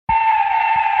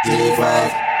G5.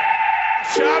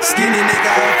 Skinny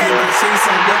nigga off your machine,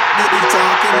 some work that they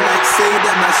talking like say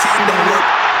that machine don't work.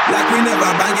 Like we never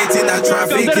bang it in a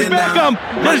traffic. Dennis Beckham,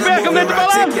 Dennis Beckham, Dennis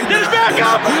Beckham, Dennis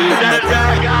Beckham, Dennis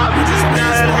Beckham,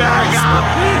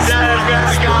 Dennis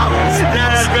Beckham,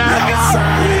 Dennis Beckham, Dennis Beckham.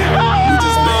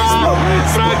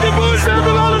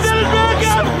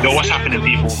 Yo, what's happening,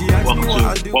 people?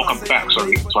 Welcome back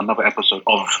to another episode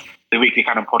of the Weekly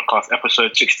Cannon Podcast,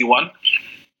 episode 61.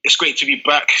 It's great to be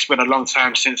back. It's been a long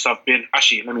time since I've been...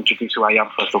 Actually, let me introduce who I am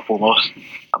first and foremost.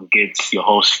 I'm Gids, your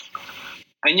host.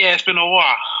 And yeah, it's been a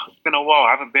while.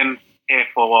 I haven't been here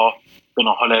for a while. Been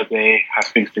on holiday, had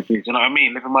things to do. Do you know what I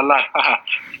mean? Living my life.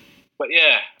 But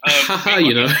yeah.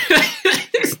 You know.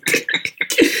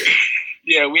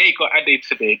 Yeah, we ain't got Ade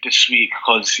today this week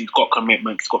because he's got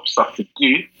commitments, got stuff to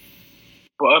do.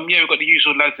 But yeah, we've got the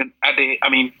usual lads in Ade,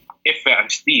 Ife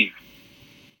and Steve.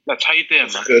 That's how you doing,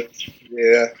 man? Good.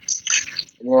 Yeah.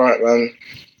 I'm alright, man.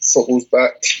 Football's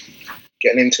back.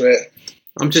 Getting into it.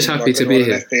 I'm just happy to be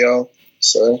here. FPL,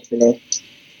 so, can't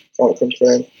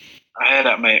complain. I hear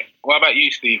that, mate. What about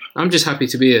you, Steve? I'm just happy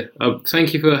to be here.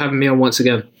 Thank you for having me on once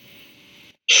again.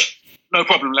 No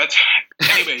problem, lads.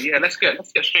 Anyway, yeah, let's get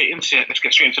straight into it. Let's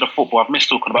get straight into the football. I've missed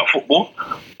talking about football.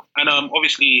 And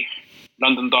obviously,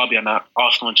 London Derby and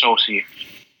Arsenal and Chelsea,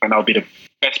 and that'll be the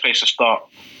best place to start.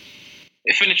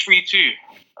 It finished 3-2.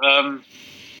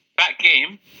 That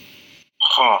game,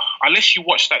 unless you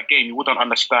watched that game, you wouldn't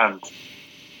understand.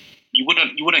 You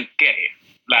wouldn't get it.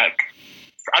 Like,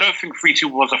 I don't think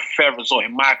 3-2 was a fair result,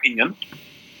 in my opinion.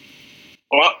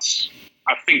 But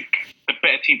I think the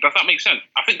better team... Does that make sense?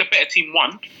 I think the better team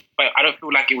won, but I don't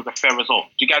feel like it was a fair result.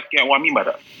 Do you guys get what I mean by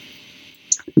that?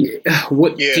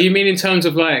 What do you mean in terms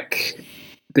of, like,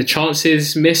 the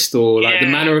chances missed or, like, the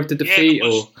manner of the defeat?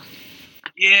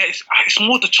 Yeah, it's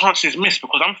more the chances missed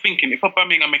because I'm thinking if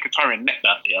Birmingham make a try and net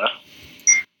that,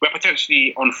 we're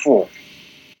potentially on four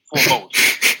goals.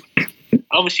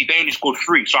 Obviously, they only scored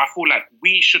 3, so I feel like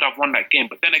we should have won that game.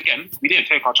 But then again, we didn't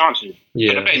take our chances.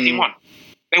 Yeah. So the better team won.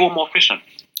 They were more efficient.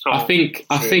 So I think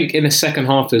in the second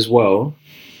half as well,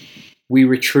 we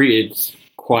retreated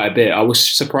quite a bit. I was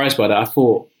surprised by that. I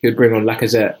thought he would bring on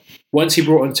Lacazette. Once he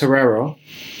brought on Torreira,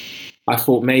 I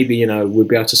thought maybe, we'd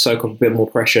be able to soak up a bit more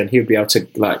pressure and he would be able to,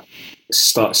 like,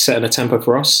 start setting a tempo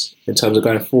for us in terms of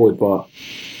going forward. But,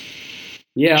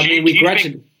 yeah, we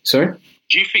gradually... Sorry?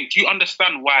 Do you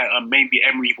understand why maybe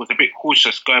Emery was a bit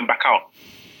cautious going back out?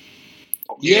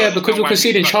 Yeah, because we're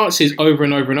conceding chances over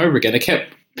and over and over again. They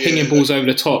kept pinging balls over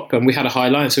the top and we had a high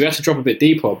line, so we had to drop a bit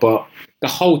deeper. But the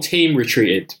whole team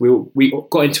retreated. We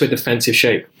got into a defensive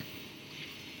shape.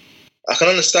 I can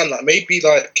understand that. Maybe,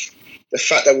 like... The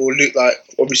fact that we'll look like,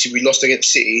 obviously we lost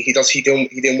against City, he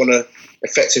didn't want to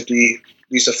effectively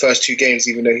lose the first 2 games,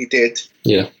 even though he did.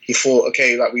 Yeah. He thought,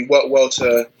 okay, like we worked well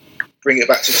to bring it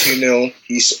back to 2-0.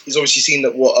 He's obviously seen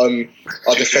that what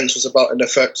our defence was about in the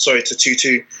first, to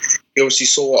 2-2. He obviously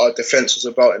saw what our defence was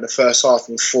about in the first half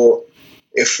and thought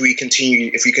if we continue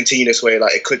this way,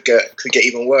 like it could get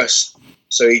even worse.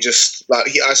 So he just I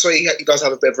swear he does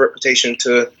have a bit of a reputation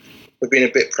for being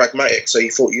a bit pragmatic, so he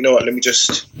thought, you know what, let me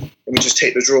just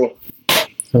take the draw.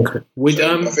 Okay.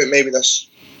 I think maybe that's...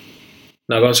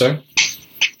 No, go on, sorry.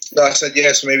 No, I said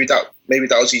yes. Maybe that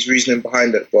was his reasoning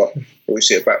behind it, but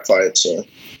obviously it backfired. So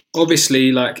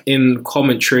obviously, like in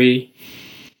commentary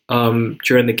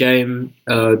during the game,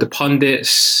 the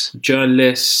pundits,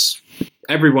 journalists,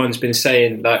 everyone's been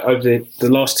saying like over the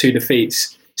last 2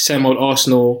 defeats, same old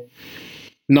Arsenal.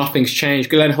 Nothing's changed.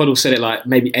 Glenn Hoddle said it like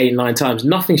maybe 8-9 times.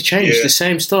 Nothing's changed. Yeah. The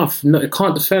same stuff. No, it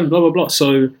can't defend, blah, blah, blah.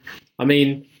 So,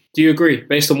 do you agree?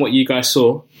 Based on what you guys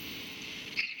saw,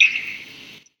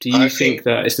 do you think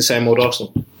that it's the same old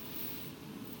Arsenal?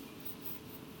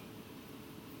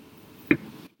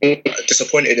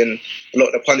 Disappointed in a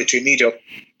lot of the punditry media.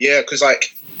 Yeah, because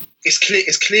like it's clear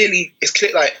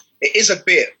like it is a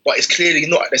bit, but it's clearly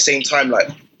not at the same time. Like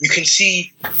you can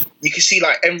see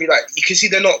like Emery, like you can see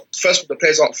they're not. First of all, the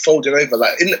players aren't folding over.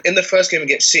 Like in the first game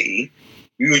against City,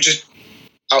 we were just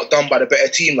outdone by the better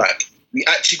team. Like we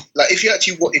actually, like if you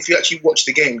actually watch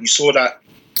the game, you saw that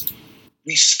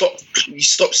we stopped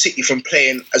City from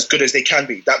playing as good as they can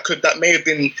be. That may have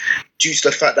been due to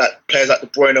the fact that players like De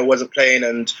Bruyne wasn't playing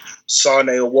and Sane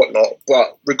or whatnot.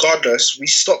 But regardless, we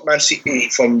stopped Man City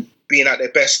from being at their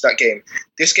best that game.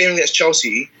 This game against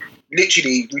Chelsea,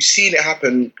 literally, we've seen it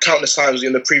happen countless times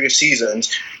in the previous seasons.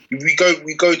 We go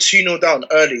 2-0 down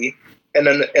early, and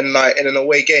then in an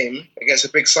away game against a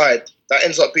big side, that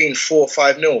ends up being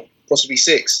 4-5-0, possibly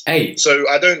 6. 8. So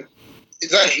I don't. Is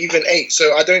that even 8?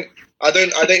 So I don't I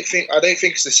don't think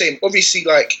it's the same. Obviously,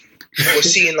 like we're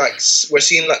seeing like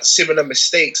similar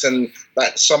mistakes and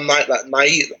like some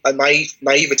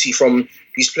naivety from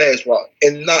these players, but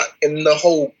in the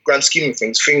whole grand scheme of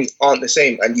things aren't the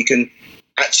same, and you can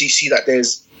actually see that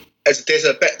there's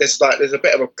a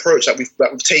bit of approach that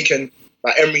we've taken.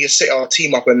 Like Emery has set our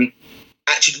team up, and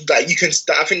actually, like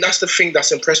I think that's the thing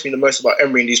that's impressed me the most about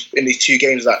Emery in these 2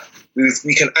 games, that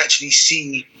we can actually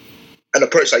see an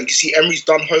approach. Like you can see Emery's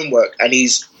done homework and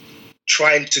he's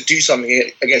trying to do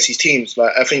something against his teams.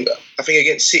 Like I think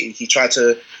against City he tried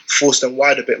to force them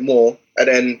wide a bit more, and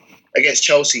then against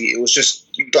Chelsea it was just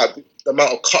like the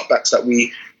amount of cutbacks that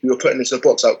we were putting into the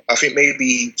box. I think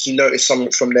maybe he noticed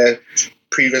something from their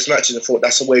previous matches and thought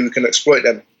that's the way we can exploit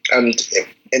them. And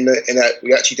in that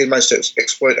we actually did manage to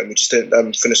exploit them. We just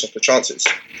didn't finish off the chances.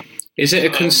 Is it a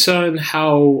concern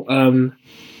how?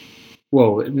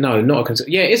 Well, no, not a concern.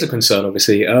 Yeah, it is a concern.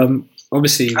 Obviously,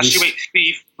 Actually, wait,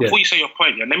 Steve. Before you say your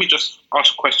point, let me just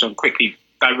ask a question quickly,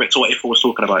 direct to what Ifa was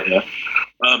talking about here.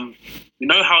 You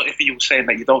know how if you were saying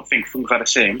that you don't think things are the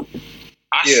same,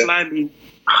 I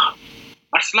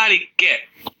slightly get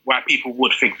why people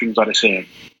would think things are the same.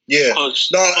 Yeah.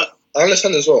 No, I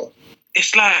understand as well.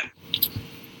 It's like,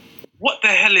 what the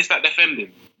hell is that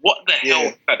defending? What the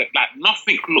hell? Like,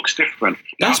 nothing looks different.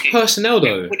 That's personnel,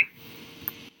 though.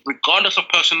 Regardless of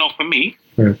personnel, for me,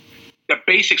 the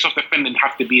basics of defending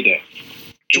have to be there.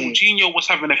 Jorginho was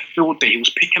having a field day. He was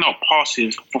picking out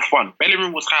passes for fun.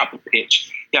 Bellerin was high up the pitch.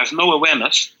 He has no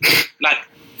awareness. Like,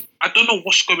 I don't know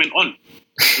what's going on.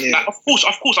 Yeah. Like, of course,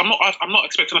 I'm not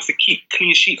expecting us to keep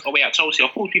clean sheets away at Chelsea.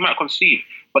 Of course, we might concede,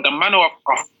 but the manner of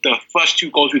the first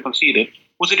 2 goals we conceded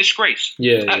was a disgrace.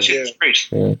 Actually a disgrace.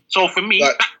 Yeah. So for me,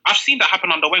 I've seen that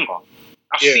happen under Wenger.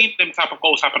 I've seen them type of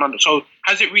goals happen under. So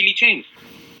has it really changed?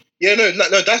 Yeah, no.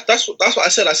 That's what I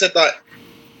said. I said that.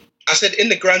 I said in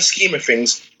the grand scheme of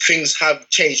things have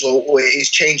changed, or it is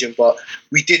changing. But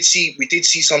we did see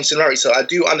some similarities. So I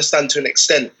do understand to an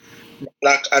extent.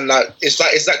 It's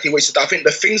like exactly what you said. I think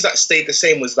the things that stayed the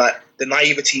same was like the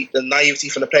naivety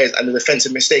from the players and the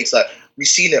defensive mistakes. Like we've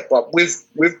seen it, but with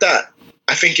that,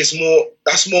 I think it's more.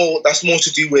 That's more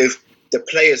to do with the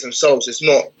players themselves. It's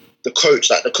not the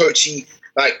coach. Like the coach,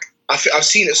 I've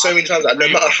seen it so many times. Like no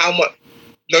matter how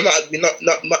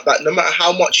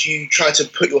much you try to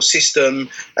put your system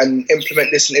and implement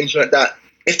this and implement that,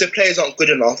 if the players aren't good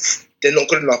enough, they're not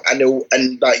good enough, and you'll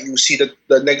see the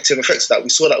negative effects of that. We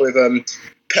saw that with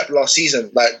Pep last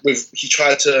season. He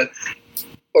tried to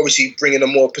obviously bring in a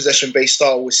more possession-based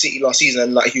style with City last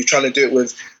season, and he was trying to do it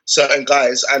with certain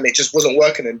guys, and it just wasn't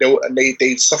working, and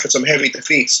they suffered some heavy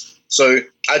defeats. So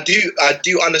I do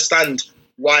understand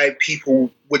why people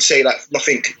would say that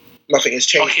nothing has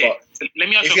changed. Okay. But let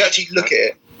me ask if you actually look at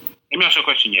it, let me ask you a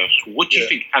question. Yes, what do you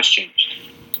think has changed?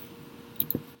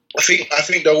 I think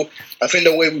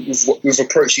the way we've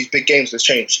approached these big games has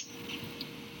changed.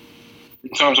 In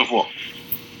terms of what?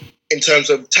 In terms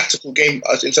of tactical game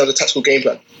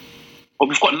plan. But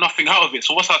we've got nothing out of it.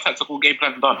 So what's our tactical game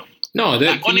plan done? No,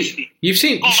 honestly, you've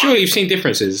seen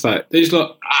differences. Like there's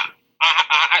like.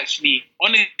 I actually,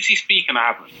 honestly speaking,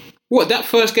 I haven't. What, that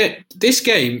first game, this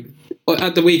game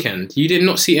at the weekend, you did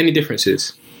not see any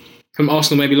differences from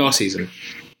Arsenal maybe last season?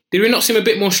 Did we not seem a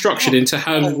bit more structured into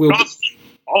how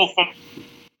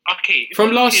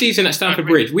from last season at Stamford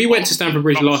Bridge? We went to Stamford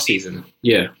Bridge last season.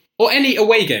 Yeah. Or any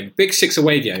away game, Big Six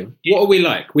away game. What are we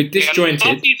like? We're disjointed.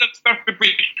 Last season Stamford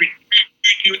Bridge,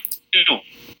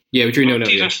 yeah, we drew 0-0.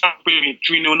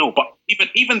 Drew 0-0. But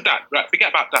even that, right? Forget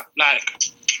about that. Like,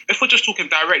 if we're just talking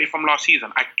directly from last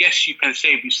season, I guess you can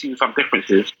say we've seen some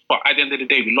differences. But at the end of the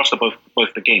day, we lost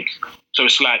both the games. So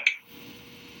it's like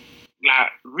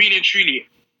really and truly,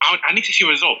 I need to see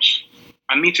results.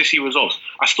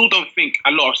 I still don't think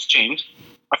a lot has changed.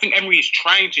 I think Emery is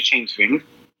trying to change things,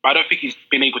 but I don't think he's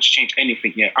been able to change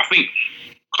anything yet. I think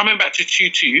coming back to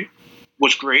 2-2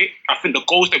 was great. I think the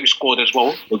goals that we scored as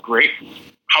well were great.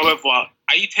 However,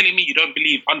 are you telling me you don't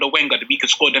believe under Wenger that we can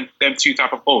score them 2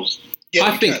 type of goals? Yeah,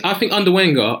 I think under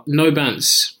Wenger, no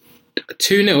bants,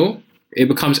 2-0, it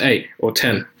becomes 8 or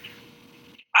 10.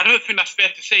 I don't think that's fair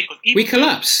to say, because we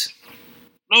collapse.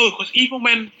 No, because even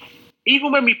when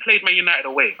we played Man United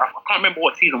away, I can't remember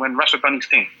what season when Rashford done his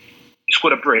thing. He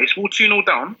scored a brace. We were 2-0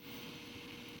 down,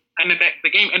 and then the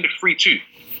game ended 3-2.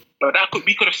 But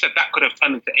we could have said that could have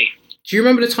turned into 8. Do you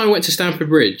remember the time we went to Stamford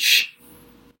Bridge?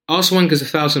 Arsene Wenger's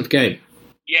 1,000th game.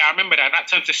 Yeah, I remember that. That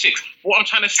turned to 6. What I'm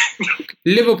trying to say...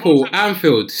 Liverpool,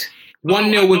 Anfield,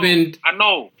 1-0 within... I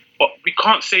know, but we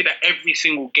can't say that every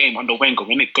single game under Wenger,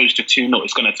 when it goes to 2-0,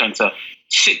 it's going to turn to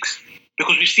 6.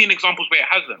 Because we've seen examples where it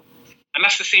hasn't. and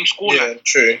that's the same scoreline. Yeah,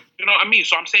 true. You know what I mean?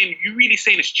 So I'm saying, you really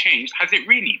saying it's changed? Has it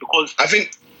really? Because I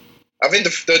think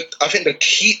the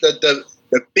key, the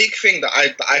big thing that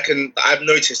I've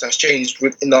noticed that's changed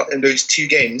in those two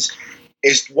games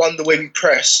is, one, the way we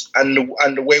press and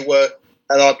the way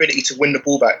and our ability to win the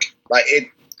ball back. Like it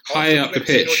high up the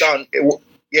pitch. Down,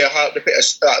 high up the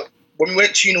pitch. When we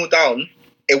went 2-0 down,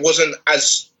 it wasn't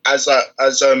as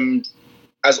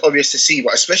obvious to see,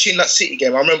 but especially in that City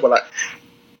game, I remember like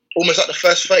almost like the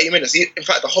first 30 minutes, in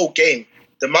fact the whole game,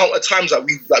 the amount of times that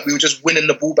we were just winning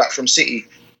the ball back from City,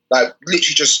 like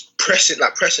literally just pressing,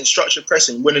 structured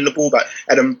pressing, winning the ball back.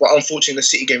 And but unfortunately, in the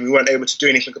City game, we weren't able to do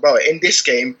anything about it. In this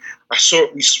game, I saw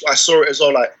it as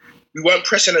well. Like we weren't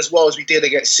pressing as well as we did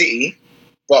against City,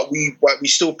 but we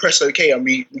still pressed okay, and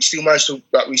we still managed to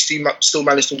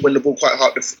win the ball quite high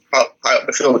up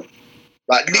the field.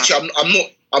 Like literally,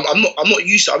 I'm not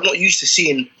used to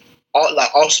seeing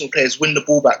Arsenal players win the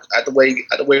ball back at the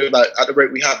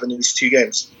rate we have in these two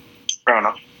games. Fair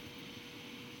enough.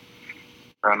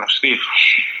 Steve,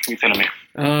 what are you telling me?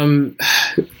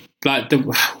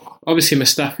 Obviously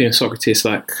Mustafi and Socrates,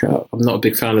 I'm not a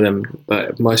big fan of them,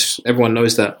 but everyone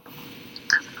knows that.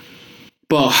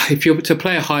 But if you're to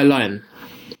play a high line,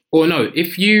 or no,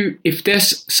 if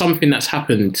there's something that's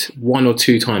happened one or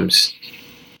two times,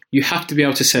 you have to be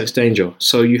able to sense danger.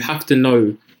 So you have to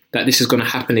know that this is going to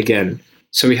happen again.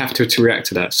 So we have to react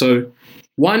to that. So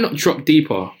why not drop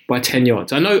deeper by 10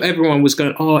 yards? I know everyone was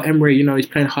going, Emery, he's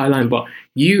playing high line, but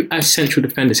you as central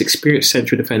defenders, experienced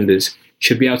central defenders,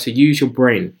 should be able to use your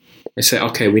brain and say,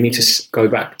 okay, we need to go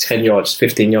back 10 yards,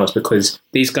 15 yards, because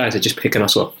these guys are just picking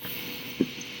us off.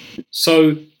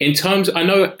 So in terms, I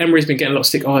know Emery's been getting a lot of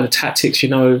stick, the tactics,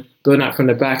 going out from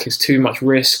the back is too much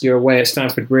risk, you're away at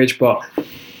Stamford Bridge, but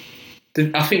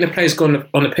I think the players on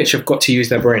the pitch have got to use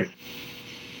their brain.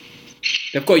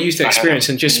 They've got to use their experience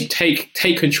and just take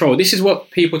control. This is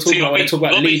what people talk about when they talk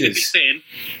about leaders.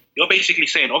 You're basically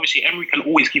saying, obviously, Emery can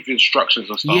always give you instructions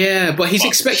and stuff. Yeah, but he's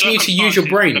expecting you to use your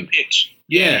brain. On the pitch,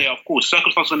 yeah, of course.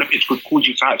 Circumstances on the pitch could cause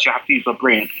you to actually have to use your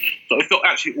brain. So if you're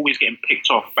actually always getting picked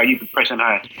off by you pressing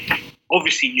high,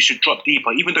 obviously you should drop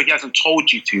deeper. Even though he hasn't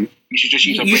told you to, you should just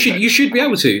use your brain. You should be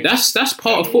able to. That's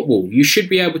part of football. You should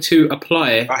be able to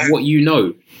apply what you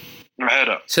know. I heard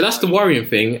that. So that's the worrying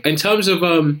thing. In terms of...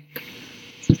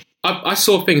 I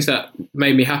saw things that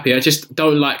made me happy. I just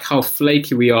don't like how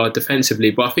flaky we are defensively,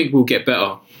 but I think we'll get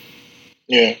better.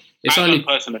 Yeah. I don't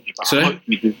personally, but I hope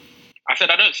we do. I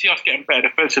said I don't see us getting better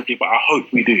defensively, but I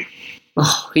hope we do.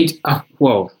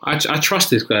 I trust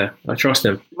this guy. I trust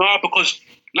him. No, because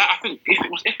I think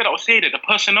if that was saying it, the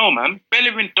personnel, man,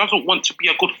 Bellerin doesn't want to be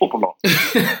a good footballer.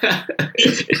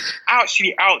 He's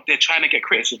actually out there trying to get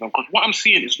criticism, because what I'm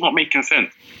seeing is not making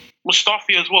sense.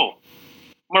 Mustafi as well.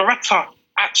 Morata.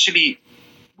 Actually,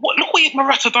 look what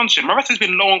Morata done to him. Morata's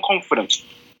been low on confidence,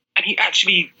 and he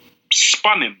actually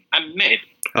spun him and netted.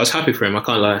 I was happy for him, I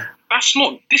can't lie. This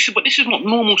is not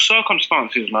normal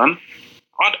circumstances, man.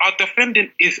 Our defending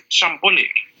is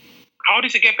shambolic. How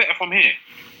does it get better from here?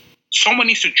 Someone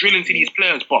needs to drill into these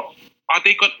players, but are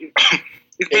they going?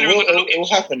 It will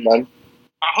happen, man.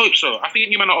 I hope so. I think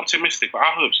you might not optimistic, but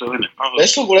I hope so, innit?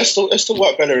 Let's still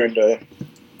work Bellerin though,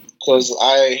 because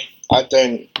I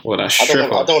don't want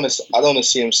to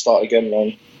see him start again,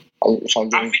 man. I don't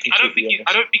think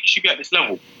he should be at this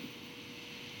level.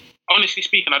 Honestly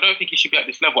speaking, I don't think he should be at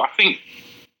this level. I think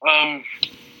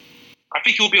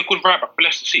he'll be a good right back for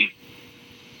Leicester City.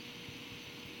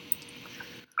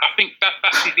 I think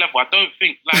that's his level. I don't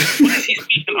think honestly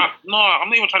speaking. No, I'm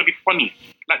not even trying to be funny.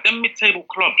 Like them mid-table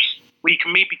clubs where you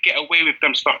can maybe get away with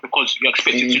them stuff because you're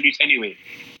expected to lose anyway.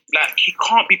 Like, he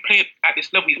can't be playing at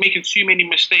this level. He's making too many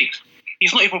mistakes.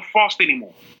 He's not even fast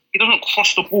anymore. He doesn't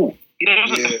cross the ball. He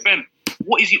doesn't defend.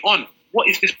 What is he on? What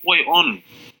is this boy on?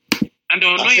 And the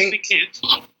annoying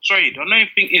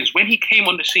thing is, when he came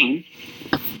on the scene,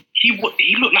 he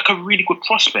looked like a really good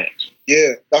prospect.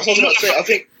 Yeah, that's what I was about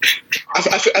to say.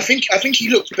 I think he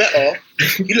looked better.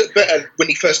 He looked better when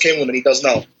he first came on than he does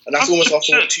now, and that's almost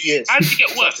after 2 years. How did he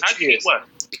get worse?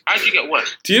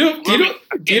 Do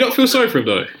you not feel sorry for him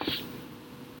though?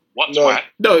 What? No.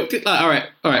 No. All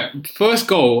right. First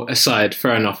goal aside,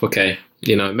 fair enough. Okay,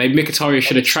 maybe Mkhitaryan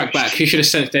should have tracked back. He should have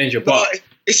sensed danger, but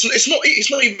it's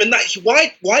not even that.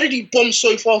 Why did he bomb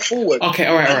so far forward? Okay,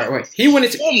 all right. He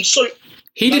wanted to bomb so.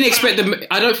 He didn't expect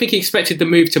I don't think he expected the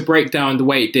move to break down the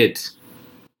way it did,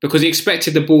 because he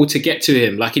expected the ball to get to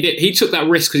him. Like he did. He took that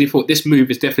risk because he thought this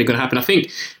move is definitely going to happen. I think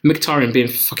Mkhitaryan, being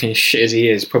fucking shit as he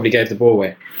is, probably gave the ball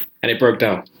away, and it broke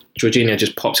down. Jorginho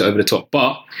just popped it over the top.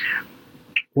 But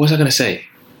what was I going to say?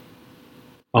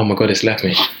 Oh my god, it's left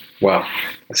me. Wow.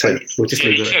 So we'll just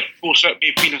leave You it. said full set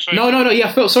be feeling sorry. No. Yeah,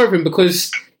 I felt sorry for him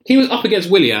because he was up against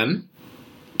Willian.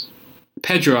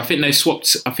 Pedro, I think they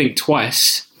swapped,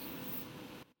 twice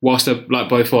whilst they're like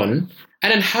both on.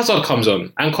 And then Hazard comes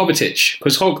on and Kovacic,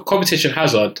 because Kovacic and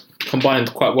Hazard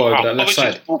combined quite well over that left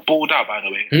side. Balled out, by the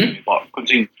way. But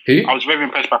continue. Who? I was very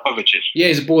impressed by Kovacic. Yeah,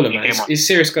 he's a baller, man. He's a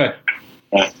serious guy.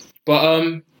 Yeah.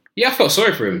 But yeah, I felt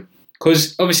sorry for him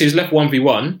because obviously he was left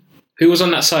 1v1. Who was on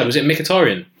that side? Was it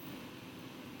Mkhitaryan?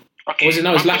 Okay. Or was it?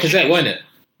 No, it was Lacazette, wasn't it?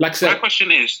 Lacazette. My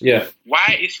question is, yeah.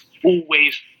 Why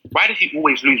does he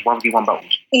always lose 1v1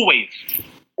 battles?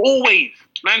 Always.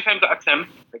 9 times out of 10,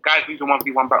 the guy's losing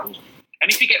 1v1 battles. And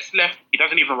if he gets left, he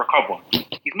doesn't even recover.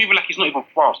 He's moving like he's not even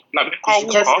fast. Like with Carl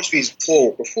Walker, is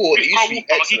poor. Before, it used to be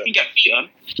excellent. He can get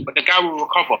beaten, but the guy will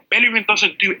recover. Bellerin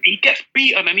doesn't do it. He gets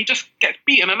beaten and he just gets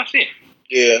beaten and that's it.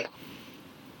 Yeah.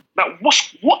 Like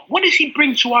what does he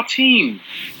bring to our team?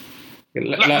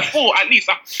 Like before, at least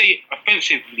I could say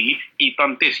offensively, he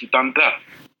done this, he done that.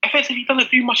 Offensively, he doesn't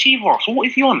do much either. So what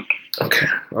is he on? Okay,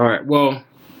 all right. Well,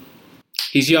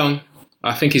 he's young.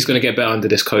 I think he's going to get better under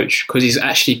this coach because he's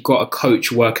actually got a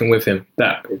coach working with him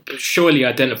that surely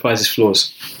identifies his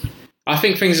flaws. I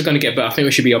think things are going to get better. I think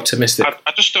we should be optimistic.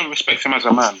 I just don't respect him as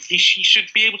a man. He should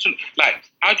be able to, like,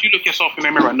 how do you look yourself in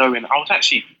the mirror knowing I was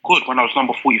actually good when I was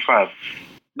number 45?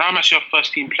 Now I'm actually a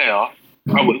first team player.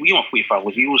 We weren't 45,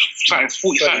 was he? He was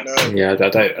 40 something. Yeah, I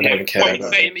don't even care. I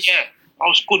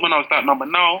was good when I was that number.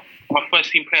 Now I'm a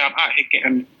first team player. I'm out here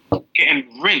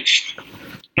getting rinsed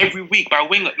every week by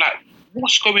winger. Like,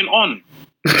 what's going on?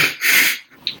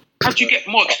 How do you get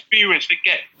more experience to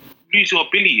lose your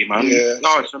ability, man? Yeah,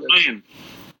 no, it's annoying.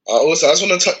 I just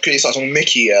want to criticize on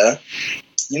Mickey. Yeah,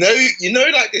 you know,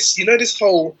 like this. You know, this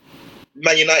whole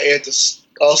Man United,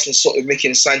 Arsenal sort of Mickey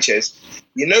and Sanchez.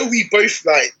 You know, we both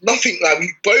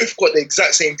we both got the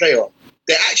exact same player.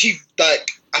 They're actually like,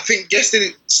 I think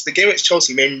yesterday the game against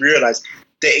Chelsea made me realise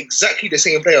they're exactly the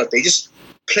same player. They just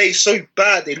play so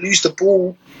bad. They lose the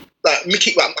ball. Like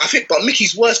Mickey, but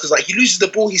Mickey's worse because like he loses the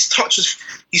ball. His touch it's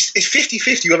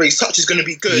 50-50 whether his touch is going to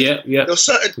be good. Yeah. There were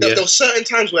certain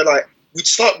times where like we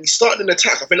started an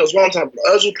attack. I think there was one time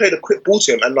Ozil played a quick ball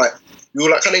to him and like we were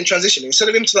like kind of in transition. Instead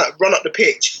of him to like run up the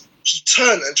pitch, he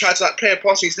turned and tried to like play a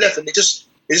pass to his left, and they just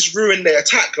ruined their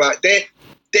attack. Like they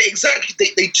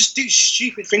just do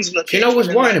stupid things in the pitch. You know what's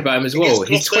worrying about him as well?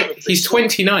 He's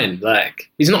 29.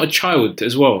 Like he's not a child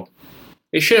as well.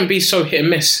 It shouldn't be so hit and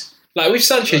miss. Like with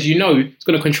Sanchez, you know he's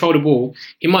going to control the ball.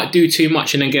 He might do too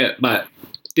much and then get like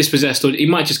dispossessed, or he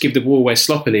might just give the ball away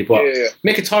sloppily. But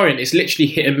Mkhitaryan is literally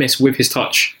hit and miss with his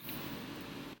touch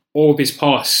or with his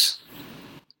pass,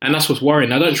 and that's what's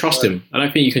worrying. I don't trust him. I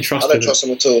don't think you can trust him. I don't trust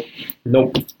him at all.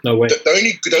 Nope, no way. The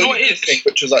only good thing,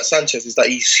 which was like Sanchez, is that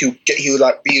he'll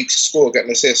like be a scorer, get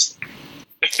an assist.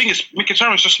 The thing is,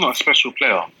 Mkhitaryan's just not a special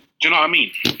player. Do you know what I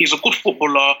mean? He's a good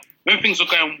footballer. When things are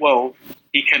going well,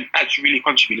 he can actually really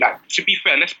contribute. Like, to be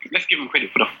fair, let's give him credit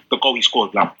for the goal he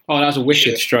scored. Like, oh, that was a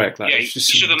wicked strike. Like, he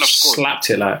shouldn't have scored. Slapped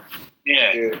it like.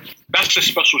 Yeah, that's a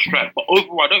special strike. But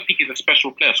overall, I don't think he's a special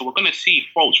player. So we're going to see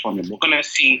faults from him. We're going to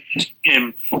see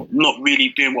him not really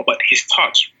doing what. But his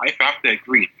touch, I have to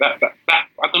agree. That I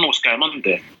don't know what's going on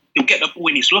there. He'll get the ball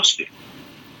and he's lost it.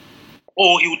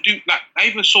 Or he'll do, like, I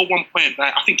even saw one point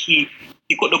that I think he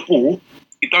got the ball,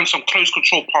 he done some close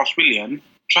control past Willian,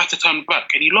 tried to turn back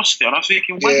and he lost it. And I was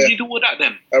thinking, why did he do all that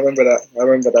then? I remember that. I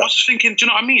was thinking, do you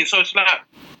know what I mean? So it's like,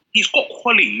 he's got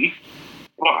quality,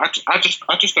 but I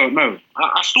just don't know.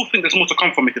 I still think there's more to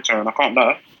come from Mkhitaryan. I can't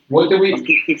lie. What do we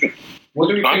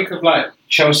think of like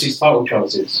Chelsea's title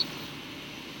chances?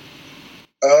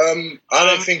 I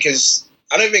don't think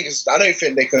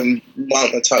they can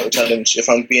mount a title challenge, if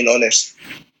I'm being honest,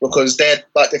 because they're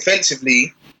like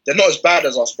defensively they're not as bad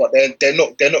as us, but they're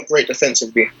not great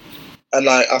defensively. And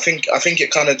like I think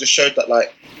it kind of just showed that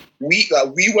like we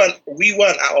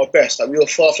weren't at our best. Like we were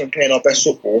far from playing our best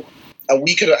football, and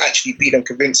we could have actually beat them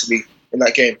convincingly in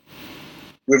that game,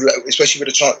 especially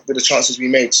with the chances we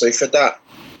made. So for that,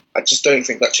 I just don't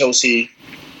think that Chelsea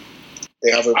they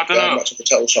have much of a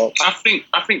title chance. I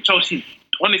think Chelsea.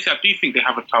 Honestly, I do think they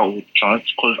have a title chance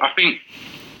because I think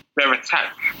their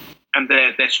attack and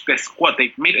their squad,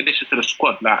 they've made additions to the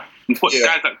squad. Like, you've got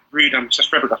guys like Ruud and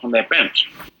Fabregas on their bench.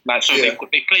 Like, so they've got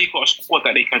a squad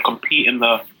that they can compete in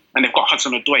the... And they've got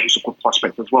Hudson-Odoi, who's a good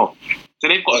prospect as well. So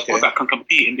they've got a squad that can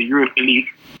compete in the Europa League,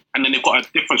 and then they've got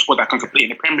a different squad that can compete in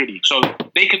the Premier League. So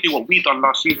they could do what we've done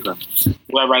last season,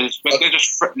 whereas they're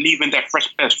just leaving their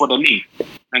fresh players for the league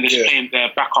and just playing their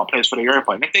backup players for the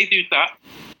Europa. And if they do that,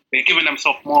 they're giving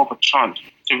themselves more of a chance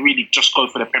to really just go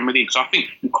for the Premier League. So I think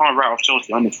you can't write off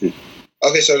Chelsea, honestly. I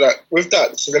Okay, so like with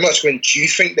that, so they must win. Do you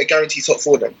think they're guaranteed top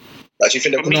 4 then? Like, do you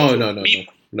think they're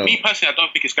No. Me personally, I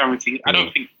don't think it's guaranteed. I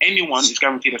don't think anyone is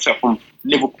guaranteed except from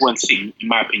Liverpool and City, in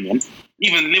my opinion.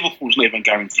 Even Liverpool's not even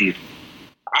guaranteed.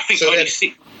 I think only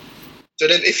City. So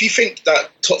then, if you think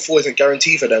that top 4 isn't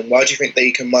guaranteed for them, why do you think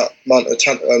they can mount a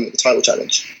title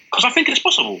challenge? Because I think it's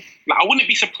possible. Like, I wouldn't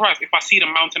be surprised if I see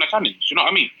them mounting a challenge. You know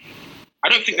what I mean? I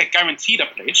don't think they're guaranteed a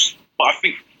place, but I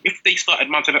think if they started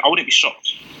mounting it, I wouldn't be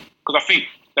shocked. Because I think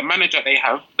the manager they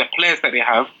have, the players that they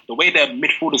have, the way their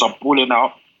midfielders are balling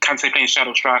out, Kante playing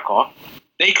shadow striker,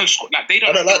 they can score. Like, they don't.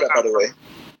 I don't like that, by the way.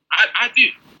 I do.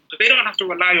 So they don't have to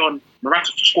rely on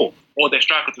Morata to score or their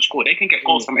striker to score. They can get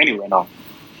goals from anywhere now.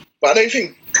 But I don't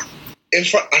think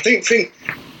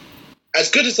as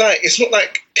good as that. It's not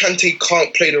like Kante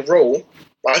can't play the role,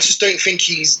 but I just don't think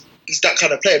he's that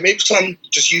kind of player. Maybe I'm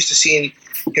just used to seeing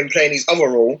him playing his other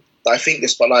role that I think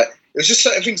this, but like it was just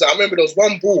certain things. I remember there was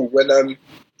one ball when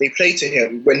they played to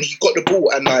him when he got the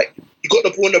ball and like he got the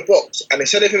ball in the box, and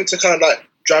instead of him to kind of like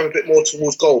drive a bit more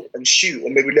towards goal and shoot or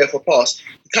maybe lay for a pass,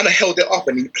 he kind of held it up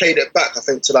and he played it back, I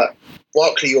think, to like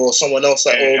Barkley or someone else,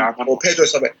 like, or Pedro or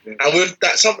something. Yeah. And with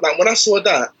that, something like when I saw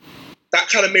that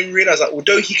kind of made me realise that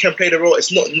although he can play the role,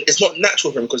 it's not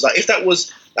natural for him, because like if that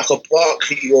was like a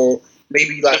Barkley or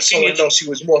maybe like someone else who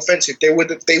was more offensive, I think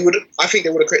they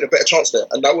would have created a better chance there.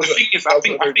 And that was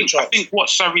I think what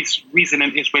Sarri's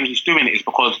reasoning is when he's doing it is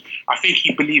because I think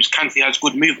he believes Kante has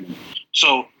good movement.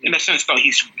 So in the sense that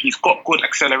he's got good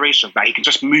acceleration, that he can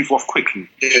just move off quickly.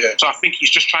 Yeah. So I think he's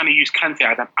just trying to use Kante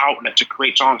as an outlet to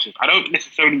create chances. I don't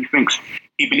necessarily think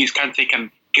he believes Kante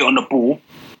can get on the ball,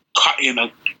 cut in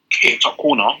and hit top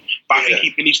corner, but I think he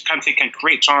believes Kante can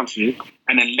create chances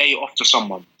and then lay it off to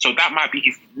someone. So that might be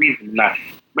his reason. Like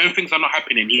when things are not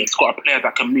happening, he's got a player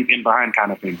that can move in behind,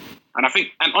 kind of thing. And I think,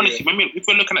 and honestly, if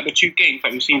we're looking at the 2 games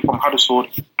that we've seen from Huddersfield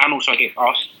and also against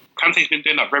us, Kante's been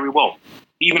doing that very well.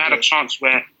 He even had a chance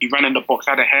where he ran in the box,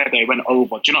 had a header, he went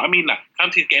over. Do you know what I mean? Like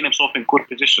Kante's getting himself in good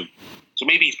position. So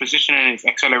maybe his positioning and his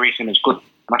acceleration is good, and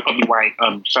that's probably why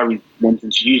Sarri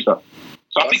wanted to use that.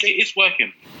 So I think it is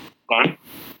working. Right?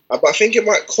 But I think it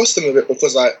might cost him a bit,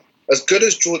 because like as good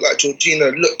as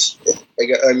Jorginho looked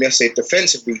yesterday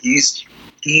defensively,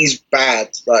 he's bad.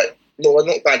 Like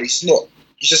not bad. He's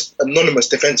just anonymous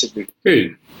defensively.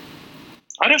 Who?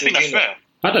 I don't think that's fair.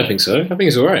 I don't think so. I think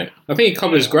he's alright. I think he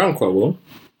covers ground quite well.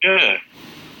 Yeah.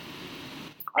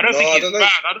 I don't think he's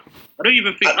bad. I don't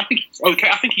even think. I think he's okay.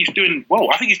 I think he's doing well.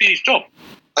 I think he's doing his job.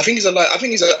 I think he's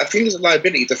a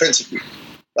liability defensively.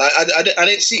 Like I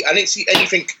didn't see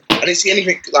anything. I didn't see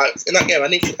anything like in that game. I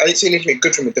didn't see anything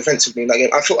good from him defensively in that game.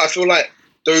 I feel like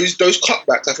those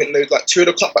cutbacks. I think those like 2 of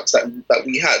the cutbacks that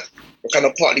we had were kind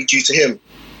of partly due to him.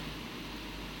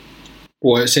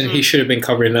 Well, it's he should have been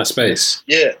covering that space.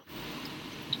 Yeah.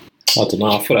 I don't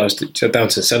know. I thought that was down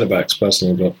to centre backs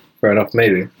personally, but fair enough,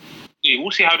 maybe. Yeah,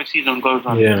 we'll see how the season goes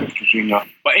on. Yeah. Junior.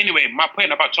 But anyway, my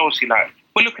point about Chelsea, like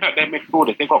we're looking at their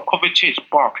midfielders. They've got Kovacic,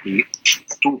 Barkley,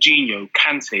 Jorginho,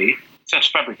 Kante,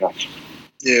 Cesc Fabregas.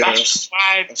 Yeah, that's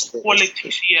 5 quality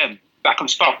CM that can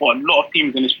start for a lot of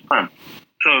teams in this Prem.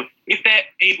 So if they're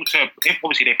able to, if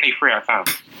obviously they play 3 at a time,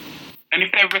 and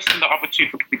if they're resting the other 2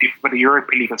 for the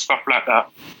Europa League and stuff like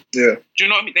that, yeah, do you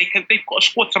know what I mean? They've got a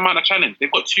squad to mount a challenge.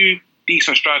 They've got 2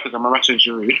 decent strikers, and Morata and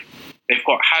Giroud. They've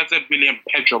got Hazard, William,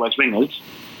 Pedro as wingers,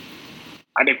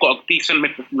 and they've got a decent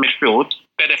midfield.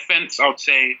 Their defence, I would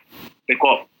say, they've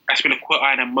got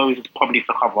Aspilicueta and Moses probably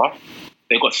to cover.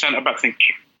 They've got centre backs in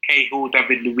Cahill,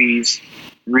 David Luiz,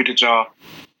 Rudiger,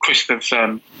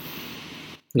 Christensen.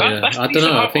 Yeah, I don't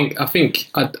know. I think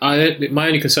my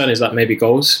only concern is that maybe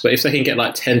goals. But if they can get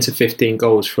like 10 to 15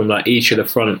 goals from like each of the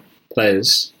front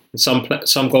players, and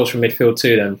some goals from midfield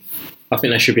too, then I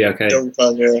think they should be okay.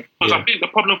 Because I think the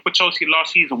problem for Chelsea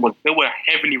last season was they were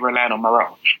heavily relying on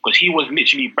Morata, because he was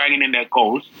literally banging in their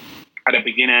goals at the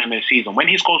beginning of the season. When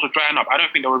his goals were drying up, I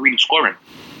don't think they were really scoring.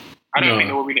 I don't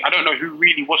know who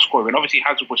really was scoring. Obviously,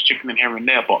 Hazard was chipping in here and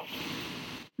there, but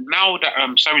now that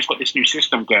Sarri's got this new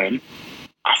system going,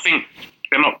 I think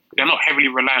they're not heavily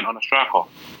reliant on a striker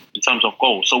in terms of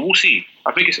goals. So we'll see.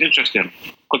 I think it's interesting,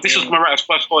 because this is Morata's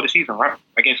first goal of the season, right,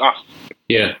 against us.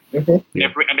 Yeah. Mm-hmm.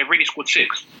 And they've really scored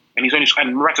 6,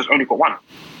 and Morata's only got 1.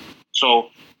 So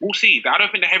we'll see. I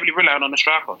don't think they're heavily reliant on the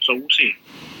striker. So we'll see.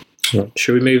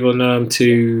 Should we move on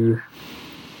to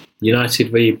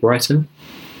United v Brighton?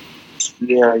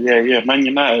 Yeah. Man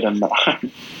United and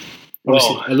that.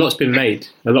 Well, a lot's been made.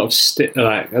 A lot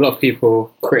of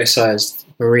people criticised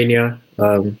Mourinho,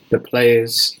 the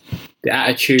players, the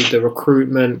attitude, the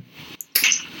recruitment.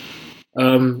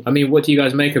 I mean, what do you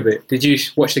guys make of it? Did you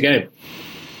watch the game?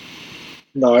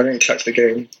 No, I didn't catch the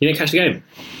game. You didn't catch the game?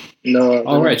 No.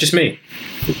 Oh, right, just me.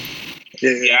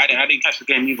 Yeah, I didn't catch the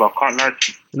game either. I can't lie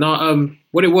to you. No,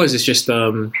 what it was is just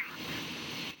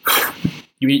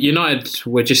United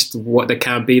were just what they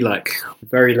can be like.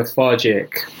 Very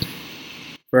lethargic,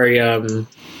 very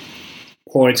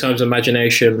poor in terms of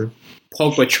imagination.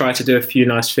 Pogba tried to do a few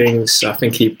nice things. I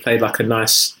think he played like a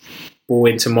nice ball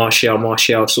into Martial.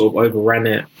 Martial sort of overran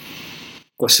it.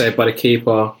 Got saved by the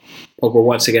keeper. Pogba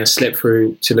once again slipped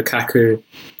through to Lukaku.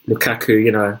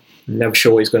 Lukaku, never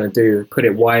sure what he's going to do. Put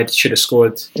it wide, should have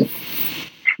scored.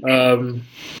 And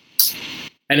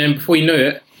then before you knew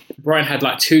it, Brighton had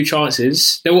like 2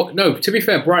 chances. To be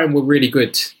fair, Brighton were really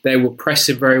good. They were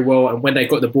pressing very well, and when they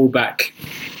got the ball back,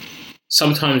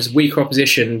 sometimes weaker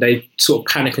opposition, they sort of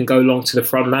panic and go long to the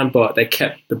front man, but they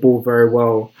kept the ball very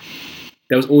well.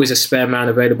 There was always a spare man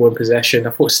available in possession.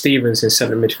 I thought Stevens in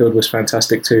centre midfield was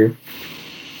fantastic too.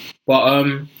 But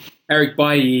Eric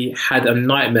Bailly had a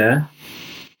nightmare.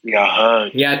 Yeah, I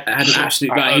heard. He had an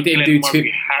absolute... he didn't do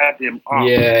too... Had him up.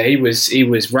 Yeah, he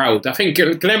was rattled. I think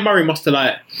Glenn Murray must have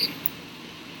I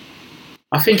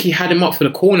think he had him up for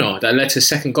the corner that led to the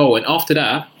second goal, and after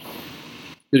that,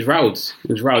 he was rattled.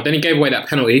 Then he gave away that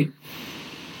penalty.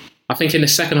 I think in the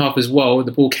second half as well,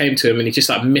 the ball came to him and he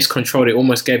just miscontrolled it,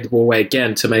 almost gave the ball away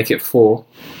again to make it 4.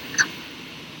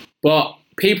 But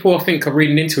people, I think, are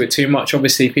reading into it too much.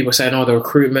 Obviously, people are saying, the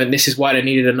recruitment, this is why they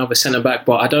needed another centre-back.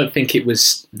 But I don't think it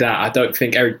was that. I don't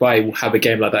think Eric Bailly will have a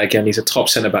game like that again. He's a top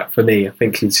centre-back for me. I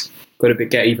think he's got to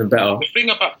get even better. The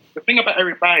thing about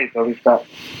Eric Bailly, though, is that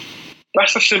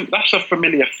that's a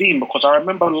familiar theme, because I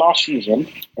remember last season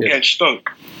against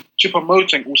Stoke,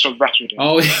 Choupo-Moting also rattled him.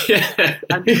 Oh, yeah.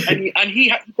 and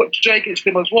he got Jay against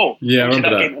him as well. Yeah, I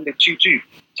remember that. Game ended 2-2.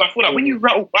 So I feel like when you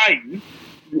rattle Bailly,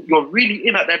 you're really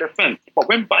in at their defence. But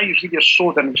when Bailly's really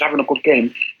assured and he's having a good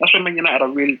game, that's when Man United are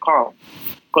really calm.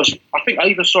 Because I think I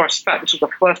even saw a stat, this was the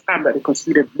first time that they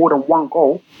conceded more than 1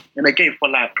 goal in a game for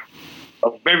like a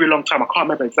very long time. I can't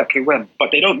remember exactly when. But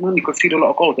they don't normally concede a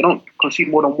lot of goals. They don't concede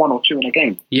more than 1 or 2 in a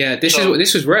game. Yeah, this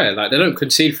was rare. Like, they don't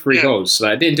concede 3 goals.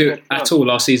 Like, they didn't do it at all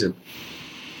last season.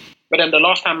 But then the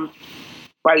last time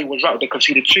Bailly was right, they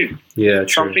conceded 2. Yeah, true.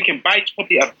 So I'm thinking Bailly's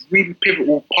probably a really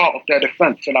pivotal part of their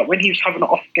defence. So like when he's having an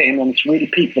off game, and it's really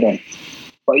peak for them.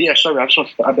 But yeah, sorry, I just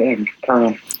wanted to add it in.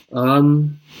 Carry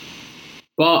on.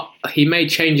 But he made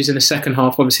changes in the second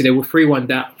half. Obviously, they were 3-1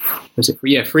 down.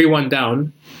 3-1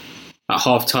 down at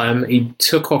half time. He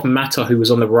took off Mata, who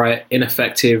was on the right,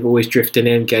 ineffective, always drifting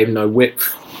in, gave no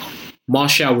width.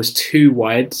 Martial was too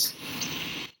wide.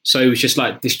 So he was just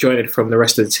like disjointed from the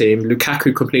rest of the team.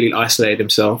 Lukaku completely isolated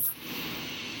himself.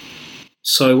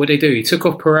 So what did he do? He took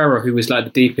off Pereira, who was like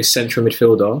the deepest central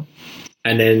midfielder,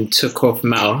 and then took off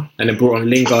Mata, and then brought on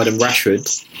Lingard and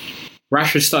Rashford.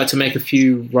 Rashford started to make a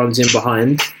few runs in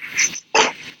behind.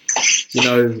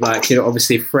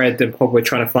 Obviously Fred and Pogba were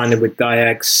trying to find him with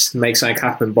Diags, make something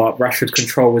happen, but Rashford's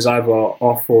control was either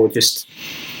off or just...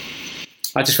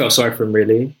 I just felt sorry for him,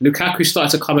 really. Lukaku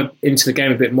started to come into the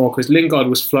game a bit more because Lingard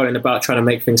was floating about trying to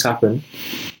make things happen.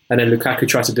 And then Lukaku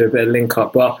tried to do a bit of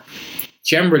link-up. But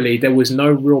generally, there was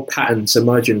no real patterns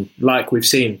emerging like we've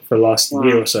seen for the last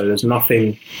year or so. There's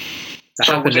nothing that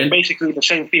happened. Was it basically the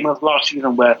same theme as last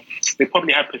season where they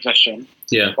probably had possession,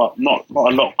 but not a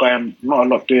lot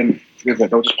doing with it.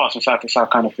 They were just passing side to side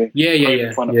kind of thing.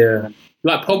 Yeah.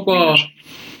 Like Pogba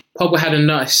had a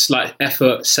nice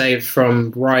effort save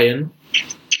from Ryan.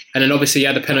 And then obviously he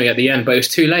had a penalty at the end, but it was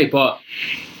too late. But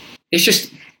it's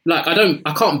just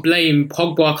I can't blame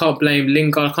Pogba, I can't blame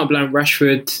Lingard, I can't blame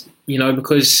Rashford,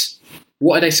 because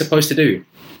what are they supposed to do? Do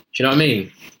you know what I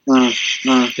mean?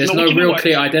 There's no real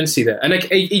clear identity there. And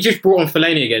he just brought on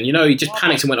Fellaini again. He just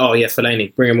panicked and went, oh yeah,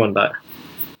 Fellaini, bring him on back.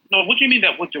 No, what do you mean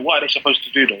that? What are they supposed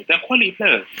to do though? They're quality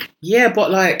players. Yeah,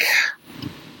 but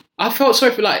I felt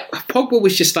sorry for Pogba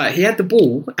was just he had the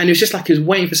ball and it was just he was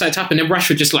waiting for something to happen. And then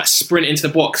Rashford just sprint into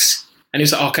the box and he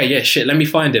was like, okay, yeah, shit, let me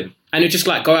find him. And it would just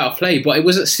go out of play, but it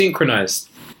wasn't synchronized.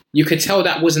 You could tell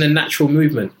that wasn't a natural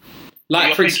movement.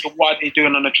 What are they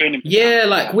doing on the training?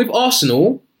 Yeah, with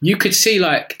Arsenal, you could see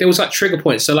there was trigger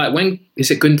points. So when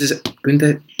is it Gunduzi?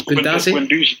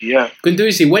 Yeah.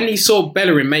 Gunduzi, when he saw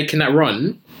Bellerin making that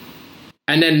run,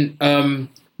 and then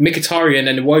Mkhitaryan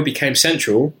and Iwobi became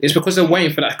central, it's because they're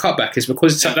waiting for that cutback. It's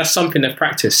because that's something they've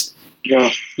practiced.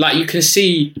 Yeah. You can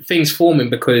see things forming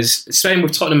because same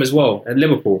with Tottenham as well and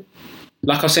Liverpool.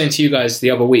 Like I was saying to you guys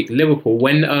the other week, Liverpool,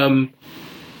 when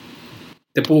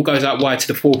the ball goes out wide to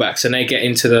the fullbacks and they get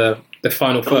into the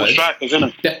final third,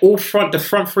 they're all the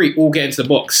front three all get into the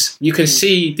box. You can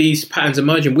see these patterns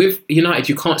emerging. With United,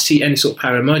 you can't see any sort of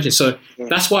pattern emerging. So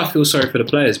that's why I feel sorry for the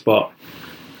players. But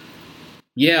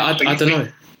Yeah, I don't know.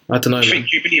 I don't know, man.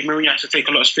 Do you believe Mourinho has to take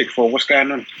a lot of stick for what's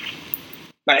going on?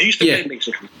 Like, who's to blame,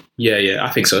 basically? Yeah, I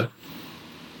think so.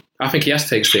 I think he has to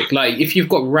take stick. Like, if you've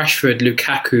got Rashford,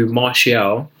 Lukaku,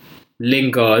 Martial,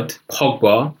 Lingard,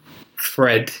 Pogba,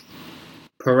 Fred,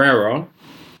 Pereira,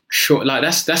 short, like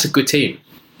that's a good team.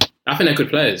 I think they're good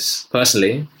players,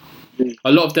 personally.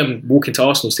 A lot of them walk into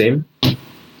Arsenal's team.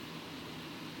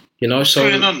 You know, so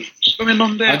What's going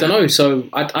on there? I don't know. So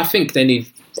I think they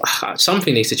need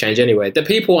something needs to change anyway. The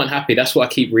people aren't happy. That's what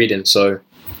I keep reading. So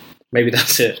maybe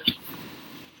that's it.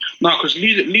 No, because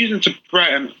losing to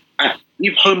Brighton,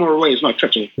 leave home or away is not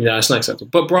acceptable. Yeah, it's not acceptable.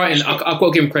 But Brighton, I've got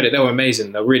to give them credit. They were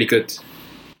amazing. They're really good.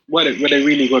 Were they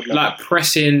really good? Like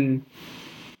pressing,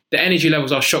 the energy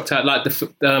levels I was shocked at. Like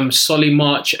the Solly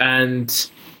March and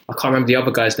I can't remember the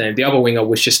other guy's name. The other winger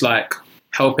was just like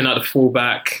helping out the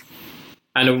fullback.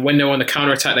 And then when they were on the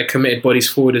counter attack, they committed bodies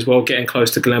forward as well, getting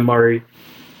close to Glenn Murray. Do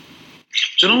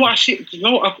you know what I see? Do you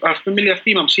know a familiar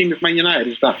theme I'm seeing with Man United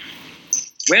is that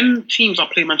when teams are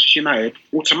playing Manchester United,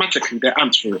 automatically they're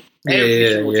ants for it.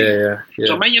 Yeah.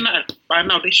 So Man United, by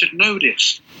now, they should know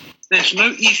this. There's no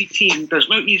easy team. There's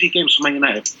no easy games for Man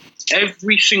United.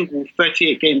 Every single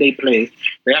 38 game they play,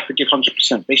 they have to give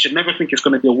 100%. They should never think it's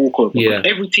going to be a walkover. Yeah.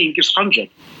 Every team gives 100.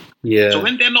 Yeah. So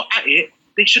when they're not at it,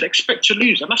 they should expect to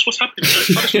lose, and that's what's happened.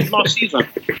 Huddersfield last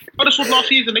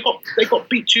season, they got